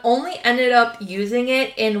 but only ended up using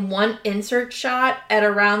it in one insert shot at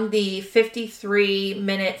around the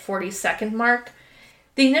 53-minute, 40-second mark.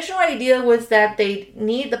 The initial idea was that they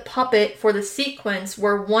need the puppet for the sequence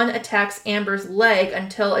where one attacks Amber's leg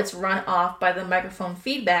until it's run off by the microphone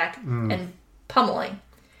feedback and pummeling.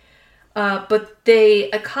 But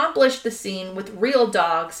they accomplished the scene with real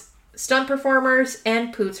dogs, stunt performers,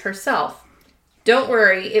 and Poots herself. Don't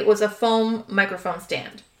worry, it was a foam microphone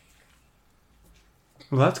stand.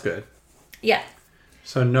 Well, that's good. Yeah.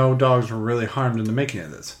 So no dogs were really harmed in the making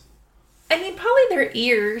of this. I mean, probably their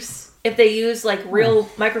ears, if they use like real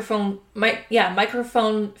microphone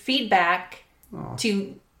feedback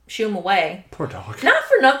to shoo them away. Poor dog. Not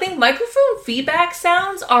for nothing, microphone feedback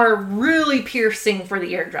sounds are really piercing for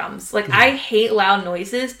the eardrums. Like, I hate loud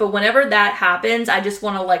noises, but whenever that happens, I just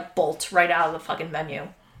want to, like, bolt right out of the fucking menu.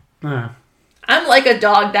 Yeah. I'm like a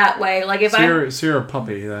dog that way. Like, if so you're a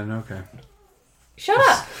puppy, then, okay. Shut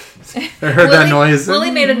up. I heard that noise.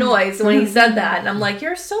 Lily made a noise when he said that, and I'm like,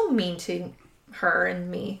 you're so mean to her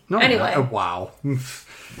and me. No, anyway. Wow.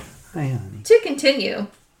 To continue.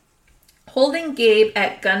 Holding Gabe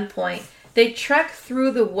at gunpoint, they trek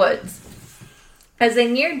through the woods. As they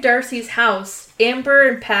near Darcy's house, Amber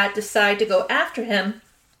and Pat decide to go after him,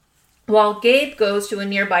 while Gabe goes to a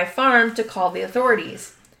nearby farm to call the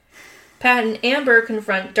authorities. Pat and Amber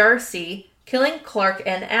confront Darcy, killing Clark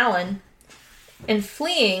and Alan. In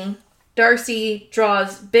fleeing, Darcy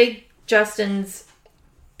draws Big Justin's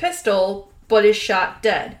pistol, but is shot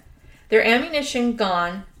dead. Their ammunition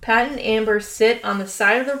gone, Pat and Amber sit on the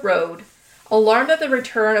side of the road. Alarmed at the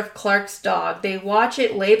return of Clark's dog, they watch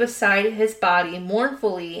it lay beside his body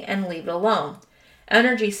mournfully and leave it alone.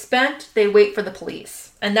 Energy spent, they wait for the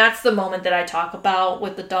police. And that's the moment that I talk about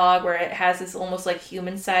with the dog, where it has this almost like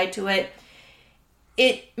human side to it.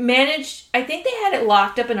 It managed, I think they had it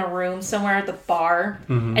locked up in a room somewhere at the bar,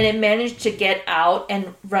 and it managed to get out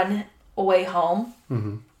and run away home.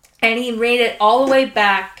 Mm-hmm. And he made it all the way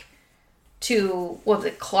back to,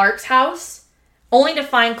 Clark's house, only to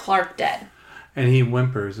find Clark dead. And he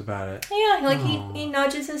whimpers about it. Yeah, like he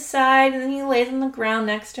nudges his side and then he lays on the ground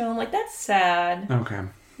next to him. Like, that's sad. Okay.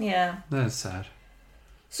 Yeah. That is sad.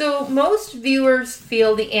 So most viewers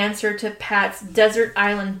feel the answer to Pat's Desert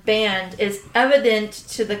Island Band is evident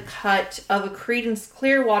to the cut of a Creedence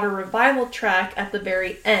Clearwater Revival track at the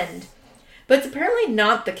very end. But it's apparently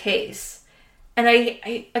not the case. And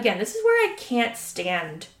I again, this is where I can't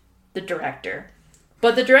stand the director.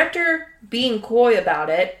 But the director, being coy about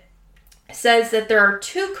it, says that there are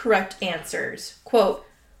two correct answers. Quote,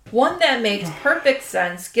 one that makes perfect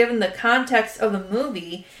sense given the context of the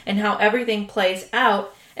movie and how everything plays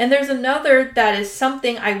out, and there's another that is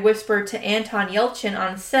something I whispered to Anton Yelchin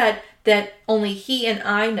on set that only he and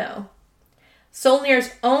I know.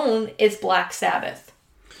 Saulnier's own is Black Sabbath.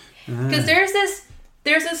 Because there's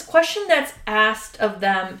this question that's asked of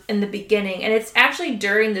them in the beginning, and it's actually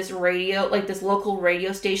during this this local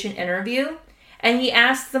radio station interview, and he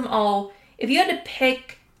asks them all, if you had to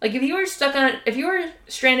pick, like if you were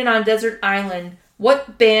stranded on a desert island,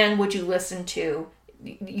 what band would you listen to?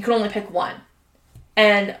 You could only pick one.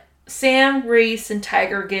 And Sam, Reese, and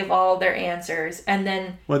Tiger give all their answers, and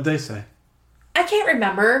then... What'd they say? I can't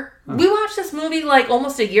remember. Oh. We watched this movie like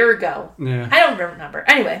almost a year ago. Yeah. I don't remember.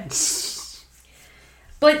 Anyway.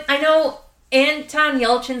 But I know Anton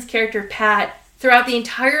Yelchin's character, Pat, throughout the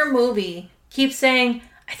entire movie, keeps saying,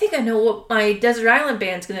 I think I know what my Desert Island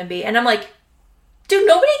band's going to be. And I'm like, dude,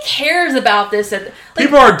 nobody cares about this.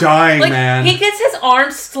 People are dying, man. He gets his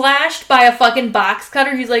arm slashed by a fucking box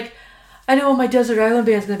cutter. He's like, I know what my Desert Island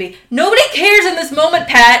band's going to be. Nobody cares in this moment,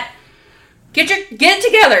 Pat. Get it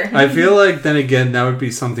together. I feel like, then again, that would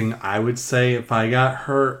be something I would say if I got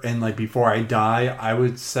hurt and, like, before I die, I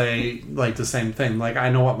would say, like, the same thing. Like, I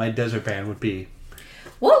know what my desert band would be.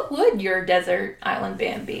 What would your Desert Island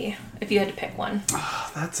band be if you had to pick one?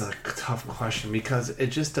 Oh, that's a tough question because it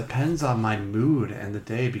just depends on my mood and the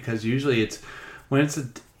day. Because usually when it's a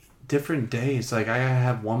different day, it's like I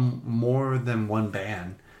have more than one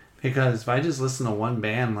band. Because if I just listen to one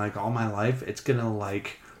band, like, all my life, it's going to,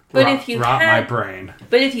 like... rot my brain.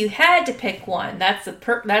 But if you had to pick one, that's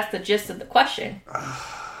the gist of the question. I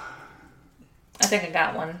think I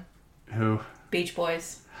got one. Who? Beach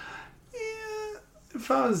Boys. Yeah,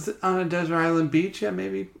 if I was on a desert island beach, yeah,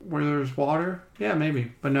 maybe. Where there's water, yeah,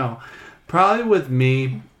 maybe. But no, probably with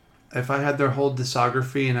me, if I had their whole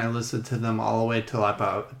discography and I listened to them all the way till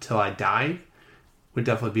I died, would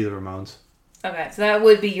definitely be the Ramones. Okay, so that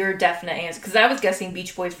would be your definite answer. Because I was guessing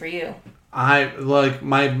Beach Boys for you. I like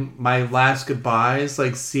my last goodbyes,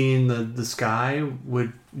 like seeing the sky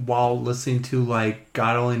would while listening to like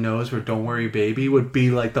God Only Knows or Don't Worry Baby would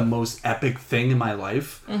be like the most epic thing in my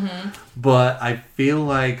life. Mm-hmm. But I feel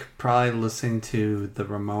like probably listening to the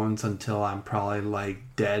Ramones until I'm probably like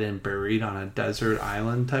dead and buried on a desert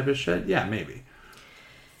island type of shit. Yeah, maybe.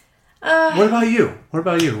 What about you?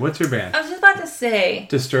 What's your band? I was just about to say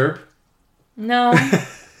Disturbed? No.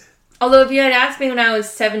 Although if you had asked me when I was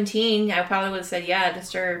 17, I probably would have said, yeah,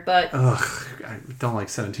 Disturbed, but... Ugh, I don't like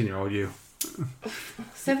 17-year-old you.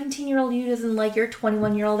 17-year-old you doesn't like your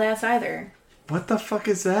 21-year-old ass either. What the fuck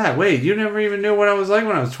is that? Wait, you never even knew what I was like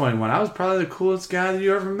when I was 21. I was probably the coolest guy that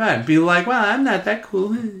you ever met. Be like, well, I'm not that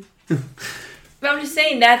cool. But I'm just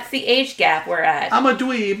saying, that's the age gap we're at. I'm a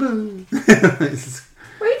dweeb. Where do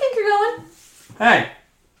you think you're going? Hey.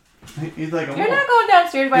 He's like, you're not going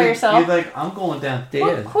downstairs by yourself. He's like, I'm going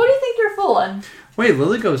downstairs. Who do you think you're fooling? Wait,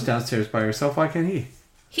 Lily goes downstairs by herself. Why can't he?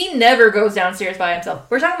 He never goes downstairs by himself.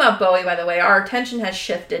 We're talking about Bowie, by the way. Our attention has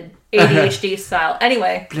shifted. ADHD style.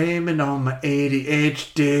 Anyway. Blaming on my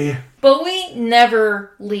ADHD. Bowie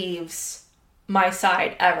never leaves my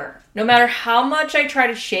side, ever. No matter how much I try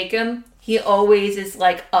to shake him, he always is,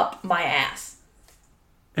 like, up my ass.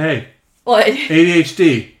 Hey. What?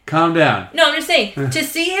 ADHD. Calm down. No, I'm just saying, to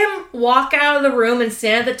see him walk out of the room and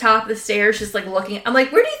stand at the top of the stairs just, like, looking... I'm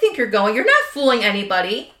like, where do you think you're going? You're not fooling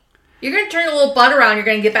anybody. You're going to turn a little butt around. You're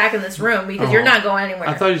going to get back in this room because you're not going anywhere.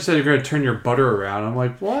 I thought you said you're going to turn your butter around. I'm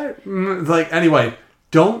like, what? Like, anyway,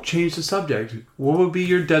 don't change the subject. What would be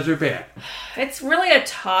your desert band? It's really a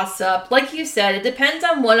toss-up. Like you said, it depends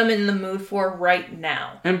on what I'm in the mood for right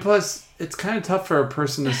now. And plus, it's kind of tough for a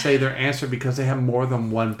person to say their answer because they have more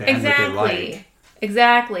than one band that they like.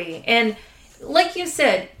 Exactly. And like you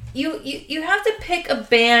said, you have to pick a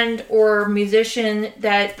band or musician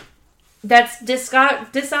that's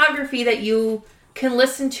discography that you can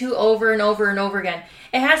listen to over and over and over again.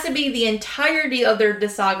 It has to be the entirety of their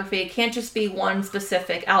discography. It can't just be one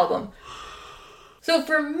specific album. So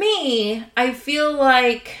for me, I feel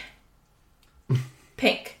like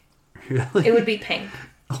Pink. Really? It would be Pink.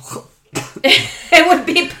 It would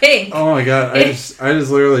be Pink. Oh my god, I just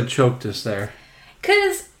literally choked us there.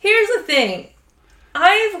 Because here's the thing.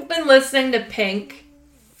 I've been listening to Pink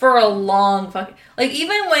for a long fucking... Like,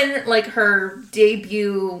 even when, like, her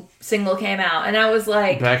debut single came out, and I was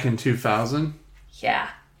like... Back in 2000? Yeah.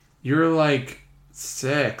 You were, like,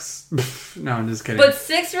 6. No, I'm just kidding. But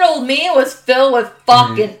 6-year-old me was filled with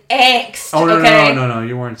fucking angst, Oh, okay? no.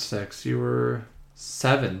 You weren't 6. You were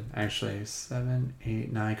 7, actually. 7,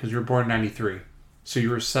 8, 9, because you were born in 93. So you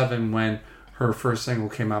were 7 when her first single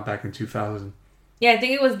came out back in 2000. Yeah, I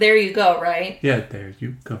think it was There You Go, right? Yeah, there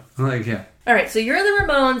you go. Like, yeah. All right, so you're the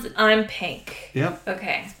Ramones, and I'm Pink. Yep.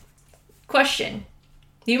 Okay. Question.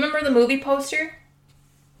 Do you remember the movie poster?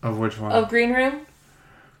 Of which one? Of Green Room?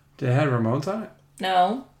 Did it have Ramones on it?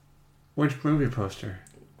 No. Which movie poster?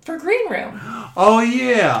 For Green Room. Oh,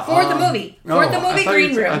 yeah. For the movie. For the movie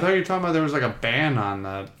Green Room. I thought you were talking about there was like a band on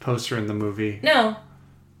the poster in the movie. No.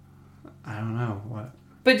 I don't know. What?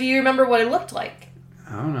 But do you remember what it looked like?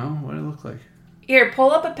 I don't know. What did it look like? Here,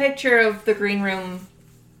 pull up a picture of the Green Room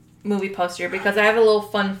movie poster because I have a little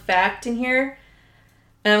fun fact in here.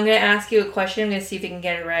 And I'm going to ask you a question. I'm going to see if you can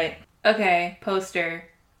get it right. Okay, poster.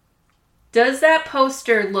 Does that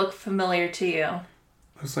poster look familiar to you?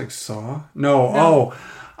 Looks like Saw? No. Oh,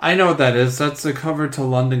 I know what that is. That's the cover to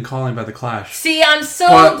London Calling by The Clash. See, I'm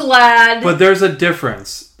so glad. But there's a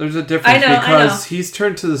difference. There's a difference because I know. he's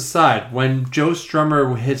turned to the side. When Joe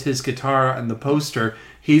Strummer hits his guitar on the poster,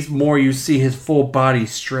 he's more, you see his full body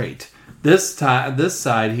straight. This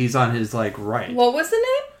side, he's on his, like, right. What was the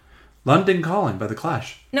name? London Calling by The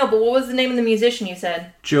Clash. No, but what was the name of the musician you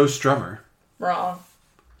said? Joe Strummer. Wrong.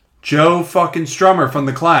 Joe fucking Strummer from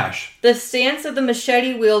The Clash. The stance of the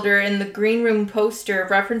machete wielder in the Green Room poster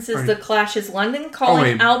references the Clash's London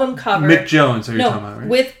Calling album cover. Mick Jones, are you talking about, right?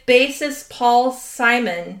 With bassist Paul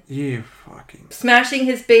Simon. You fucking... Smashing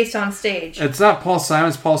his bass on stage. It's not Paul Simon,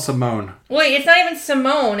 it's Paul Simone. Wait, it's not even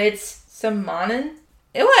Simone, it's Simonin?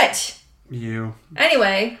 What? You.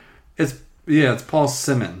 Anyway. It's Paul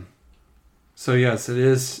Simon. So yes, it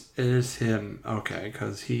is him. Okay,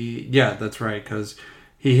 because that's right, because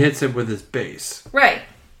he hits it with his bass. Right.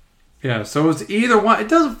 Yeah, so it's either one. It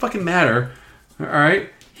doesn't fucking matter. All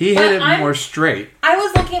right? He hit it more straight. I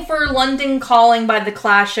was looking for London Calling by The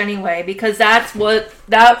Clash anyway, because that's what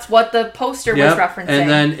the poster was referencing. And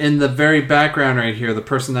then in the very background right here, the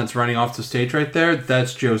person that's running off the stage right there,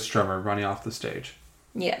 that's Joe Strummer running off the stage.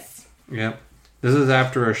 Yes. Yep. This is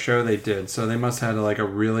after a show they did, so they must have had like a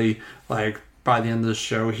really, like, by the end of the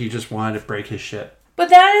show, he just wanted to break his shit. But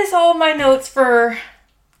that is all my notes for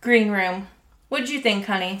Green Room. What'd you think,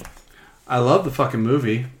 honey? I love the fucking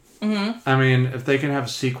movie. Mm-hmm. I mean, if they can have a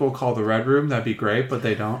sequel called The Red Room, that'd be great, but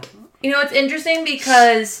they don't. You know, it's interesting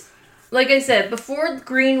because, like I said, before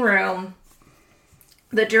Green Room,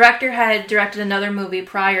 the director had directed another movie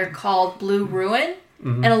prior called Blue Ruin,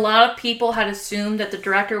 and a lot of people had assumed that the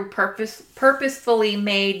director purposefully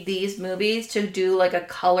made these movies to do, like, a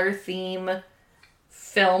color theme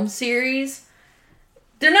film series.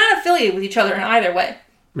 They're not affiliated with each other in either way.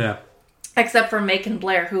 Yeah. Except for Macon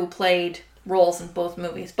Blair, who played roles in both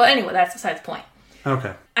movies. But anyway, that's besides the point.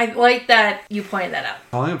 Okay. I like that you pointed that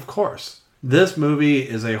out. Of course. This movie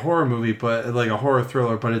is a horror movie, but like a horror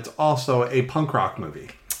thriller, but it's also a punk rock movie.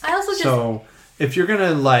 So if you're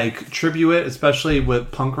gonna like tribute it, especially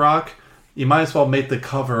with punk rock, you might as well make the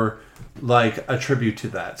cover like a tribute to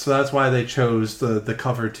that. So that's why they chose the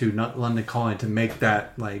cover to London Calling to make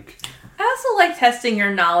that like. I also like testing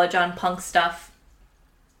your knowledge on punk stuff.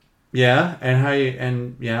 Yeah,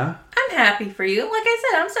 and yeah. I'm happy for you. Like I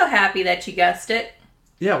said, I'm so happy that you guessed it.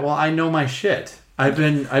 Yeah, well, I know my shit. I'm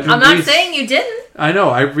not saying you didn't. I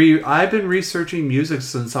know. I've been researching music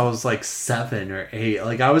since I was like 7 or 8.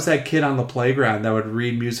 Like I was that kid on the playground that would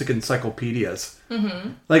read music encyclopedias.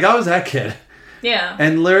 Mm-hmm. Like I was that kid. Yeah.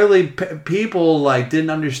 And literally, people like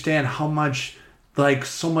didn't understand how much, like,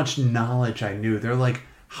 so much knowledge I knew. They're like,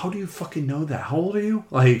 "How do you fucking know that? How old are you?"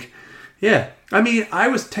 Like, yeah. I mean, I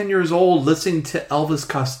was 10 years old listening to Elvis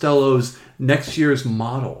Costello's Next Year's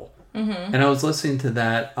Model. Mm-hmm. And I was listening to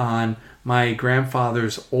that on my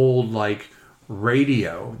grandfather's old, like,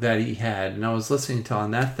 radio that he had. And I was listening to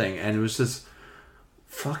on that thing. And it was just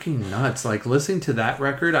fucking nuts. Like, listening to that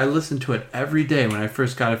record, I listened to it every day when I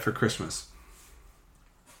first got it for Christmas.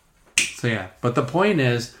 So, yeah. But the point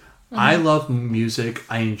is, I love music.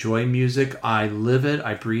 I enjoy music. I live it.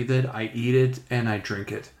 I breathe it. I eat it. And I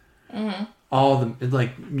drink it. Mm-hmm. All the,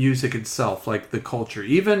 like, music itself, like the culture.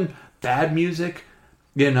 Even bad music,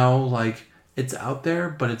 you know, like, it's out there,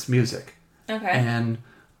 but it's music. Okay.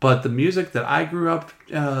 But the music that I grew up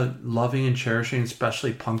loving and cherishing,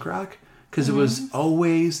 especially punk rock, because it was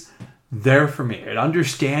always there for me. It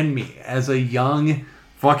understand me as a young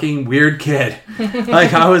fucking weird kid.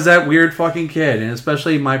 Like, I was that weird fucking kid. And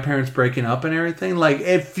especially my parents breaking up and everything. Like,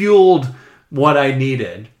 it fueled what I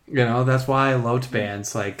needed. You know, that's why I loved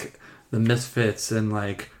bands like the Misfits and,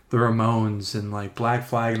 like, the Ramones and, like, Black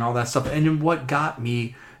Flag and all that stuff. And what got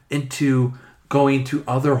me into going to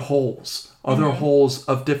other holes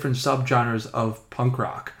of different subgenres of punk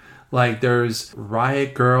rock. Like, there's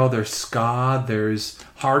Riot Girl, there's ska, there's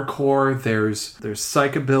hardcore, there's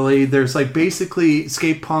psychobilly, there's, like, basically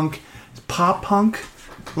skate punk, pop punk.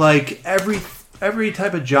 Like, every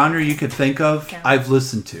type of genre you could think of, I've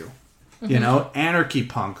listened to. You know, anarchy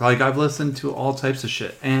punk. Like, I've listened to all types of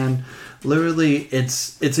shit. And literally,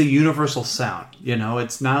 it's a universal sound. You know,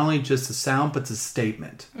 it's not only just a sound, but it's a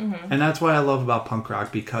statement. And that's what I love about punk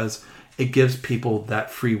rock, because it gives people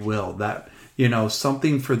that free will, that, you know,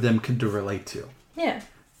 something for them to relate to. Yeah.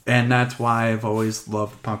 And that's why I've always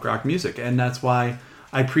loved punk rock music. And that's why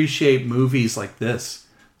I appreciate movies like this,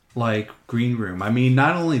 like Green Room. I mean,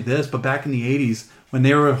 not only this, but back in the 80s, when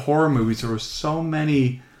they were horror movies, there were so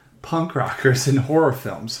many punk rockers in horror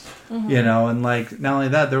films, you know, and, like, not only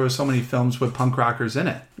that, there were so many films with punk rockers in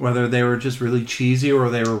it, whether they were just really cheesy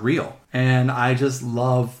or they were real. And I just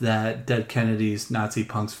love that Dead Kennedy's Nazi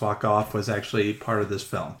Punks Fuck Off was actually part of this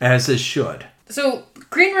film, as it should. So,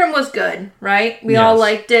 Green Room was good, right? We all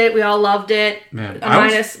liked it. We all loved it. Man,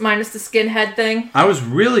 minus the skinhead thing. I was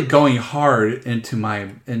really going hard into my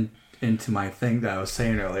thing that I was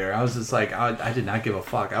saying earlier. I was just like, I did not give a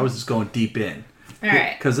fuck. I was just going deep in. All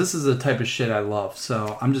right. Because this is the type of shit I love.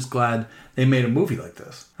 So I'm just glad they made a movie like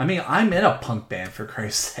this. I mean, I'm in a punk band, for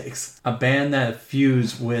Christ's sakes. A band that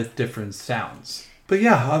fused with different sounds. But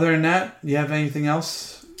yeah, other than that, you have anything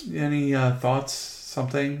else? Any thoughts?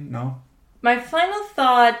 Something? No? My final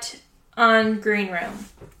thought on Green Room.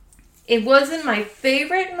 It wasn't my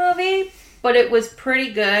favorite movie, but it was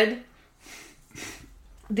pretty good.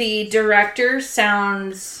 The director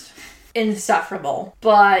sounds insufferable,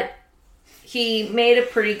 but he made a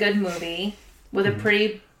pretty good movie with a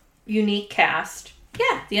pretty unique cast.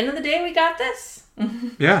 Yeah, at the end of the day, we got this.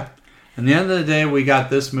 Yeah. At the end of the day, we got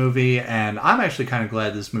this movie, and I'm actually kind of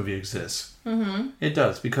glad this movie exists. It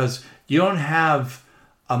does, because you don't have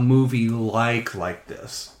a movie like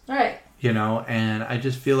this. All right. You know, and I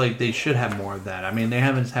just feel like they should have more of that. I mean, they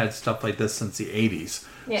haven't had stuff like this since the 80s.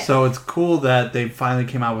 Yeah. So it's cool that they finally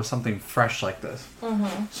came out with something fresh like this.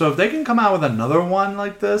 So if they can come out with another one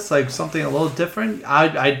like this, like something a little different,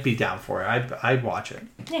 I'd be down for it. I'd watch it.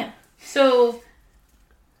 Yeah. So,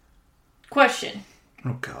 question.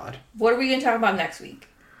 Oh, God. What are we going to talk about next week?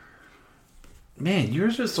 Man,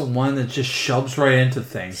 yours is the one that just shoves right into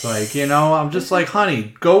things. Like, you know, I'm just like,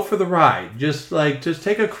 honey, go for the ride. Just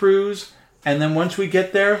take a cruise, and then once we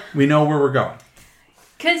get there, we know where we're going.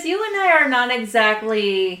 Because you and I are not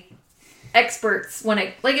exactly experts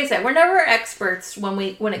like I said, we're never experts when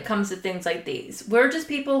it comes to things like these. We're just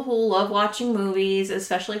people who love watching movies,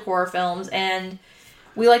 especially horror films, and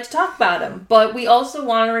we like to talk about them. But we also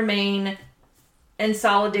want to remain in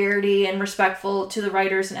solidarity and respectful to the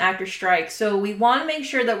writers and actors strike. So we want to make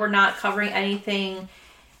sure that we're not covering anything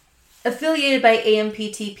affiliated by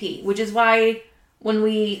AMPTP, which is why when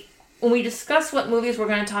we discuss what movies we're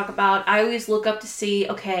going to talk about, I always look up to see,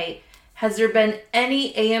 okay, has there been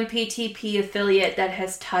any AMPTP affiliate that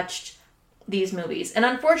has touched these movies? And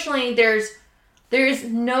unfortunately, there is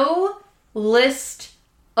no list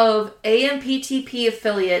of AMPTP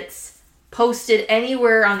affiliates posted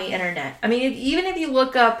anywhere on the internet. I mean, even if you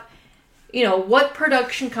look up, you know, what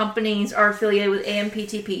production companies are affiliated with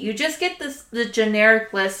AMPTP, you just get the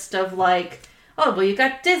generic list of, like, oh, well, you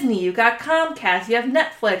got Disney, you got Comcast, you have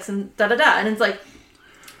Netflix, and da-da-da. And it's like,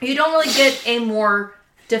 you don't really get a more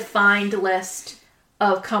defined list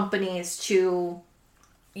of companies to,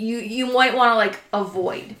 you might want to, like,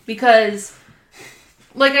 avoid. Because,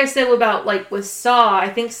 like I said about, like, with Saw, I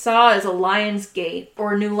think Saw is a Lionsgate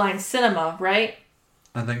or New Line Cinema, right?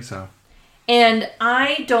 I think so. And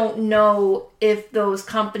I don't know if those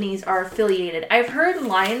companies are affiliated. I've heard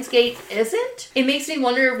Lionsgate isn't. It makes me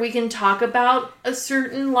wonder if we can talk about a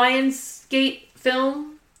certain Lionsgate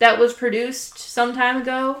film that was produced some time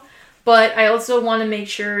ago. But I also want to make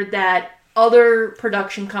sure that other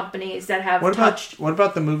production companies that have What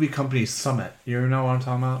about the movie company Summit? You know what I'm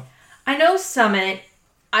talking about? I know Summit.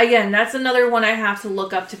 Again, that's another one I have to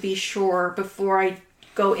look up to be sure before I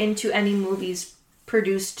go into any movies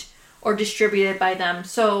produced or distributed by them.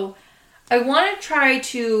 So I want to try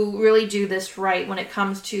to really do this right when it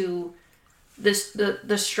comes to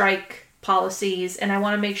the strike policies, and I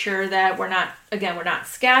want to make sure that we're not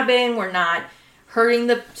scabbing, we're not hurting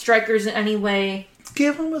the strikers in any way.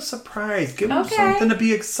 give them a surprise. Give them something to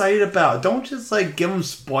be excited about. Don't just like give them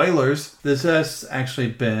spoilers. This has actually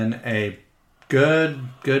been a good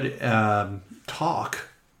talk.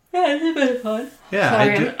 Yeah, it's been fun. Yeah,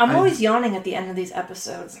 sorry, I'm always yawning at the end of these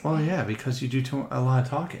episodes. Well, yeah, because you do a lot of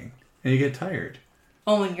talking and you get tired.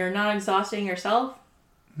 Oh, and you're not exhausting yourself?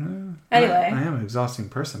 Anyway. I am an exhausting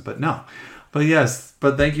person, but no. But yes,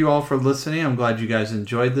 thank you all for listening. I'm glad you guys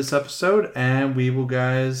enjoyed this episode, and we will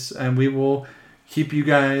keep you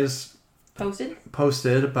guys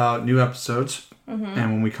posted about new episodes and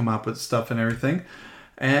when we come up with stuff and everything.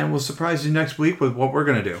 And we'll surprise you next week with what we're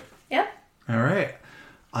going to do. Yep. All right.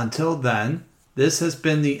 Until then, this has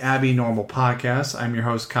been the Abby Normal Podcast. I'm your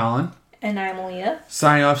host, Colin. And I'm Leah.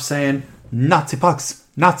 Signing off saying, Nazi punks,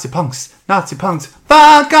 Nazi punks, Nazi punks,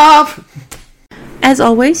 fuck off! As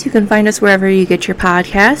always, you can find us wherever you get your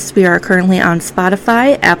podcasts. We are currently on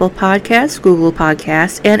Spotify, Apple Podcasts, Google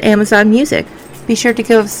Podcasts, and Amazon Music. Be sure to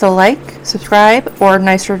give us a like, subscribe, or a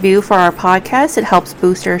nice review for our podcast. It helps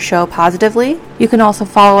boost our show positively. You can also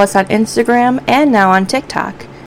follow us on Instagram and now on TikTok.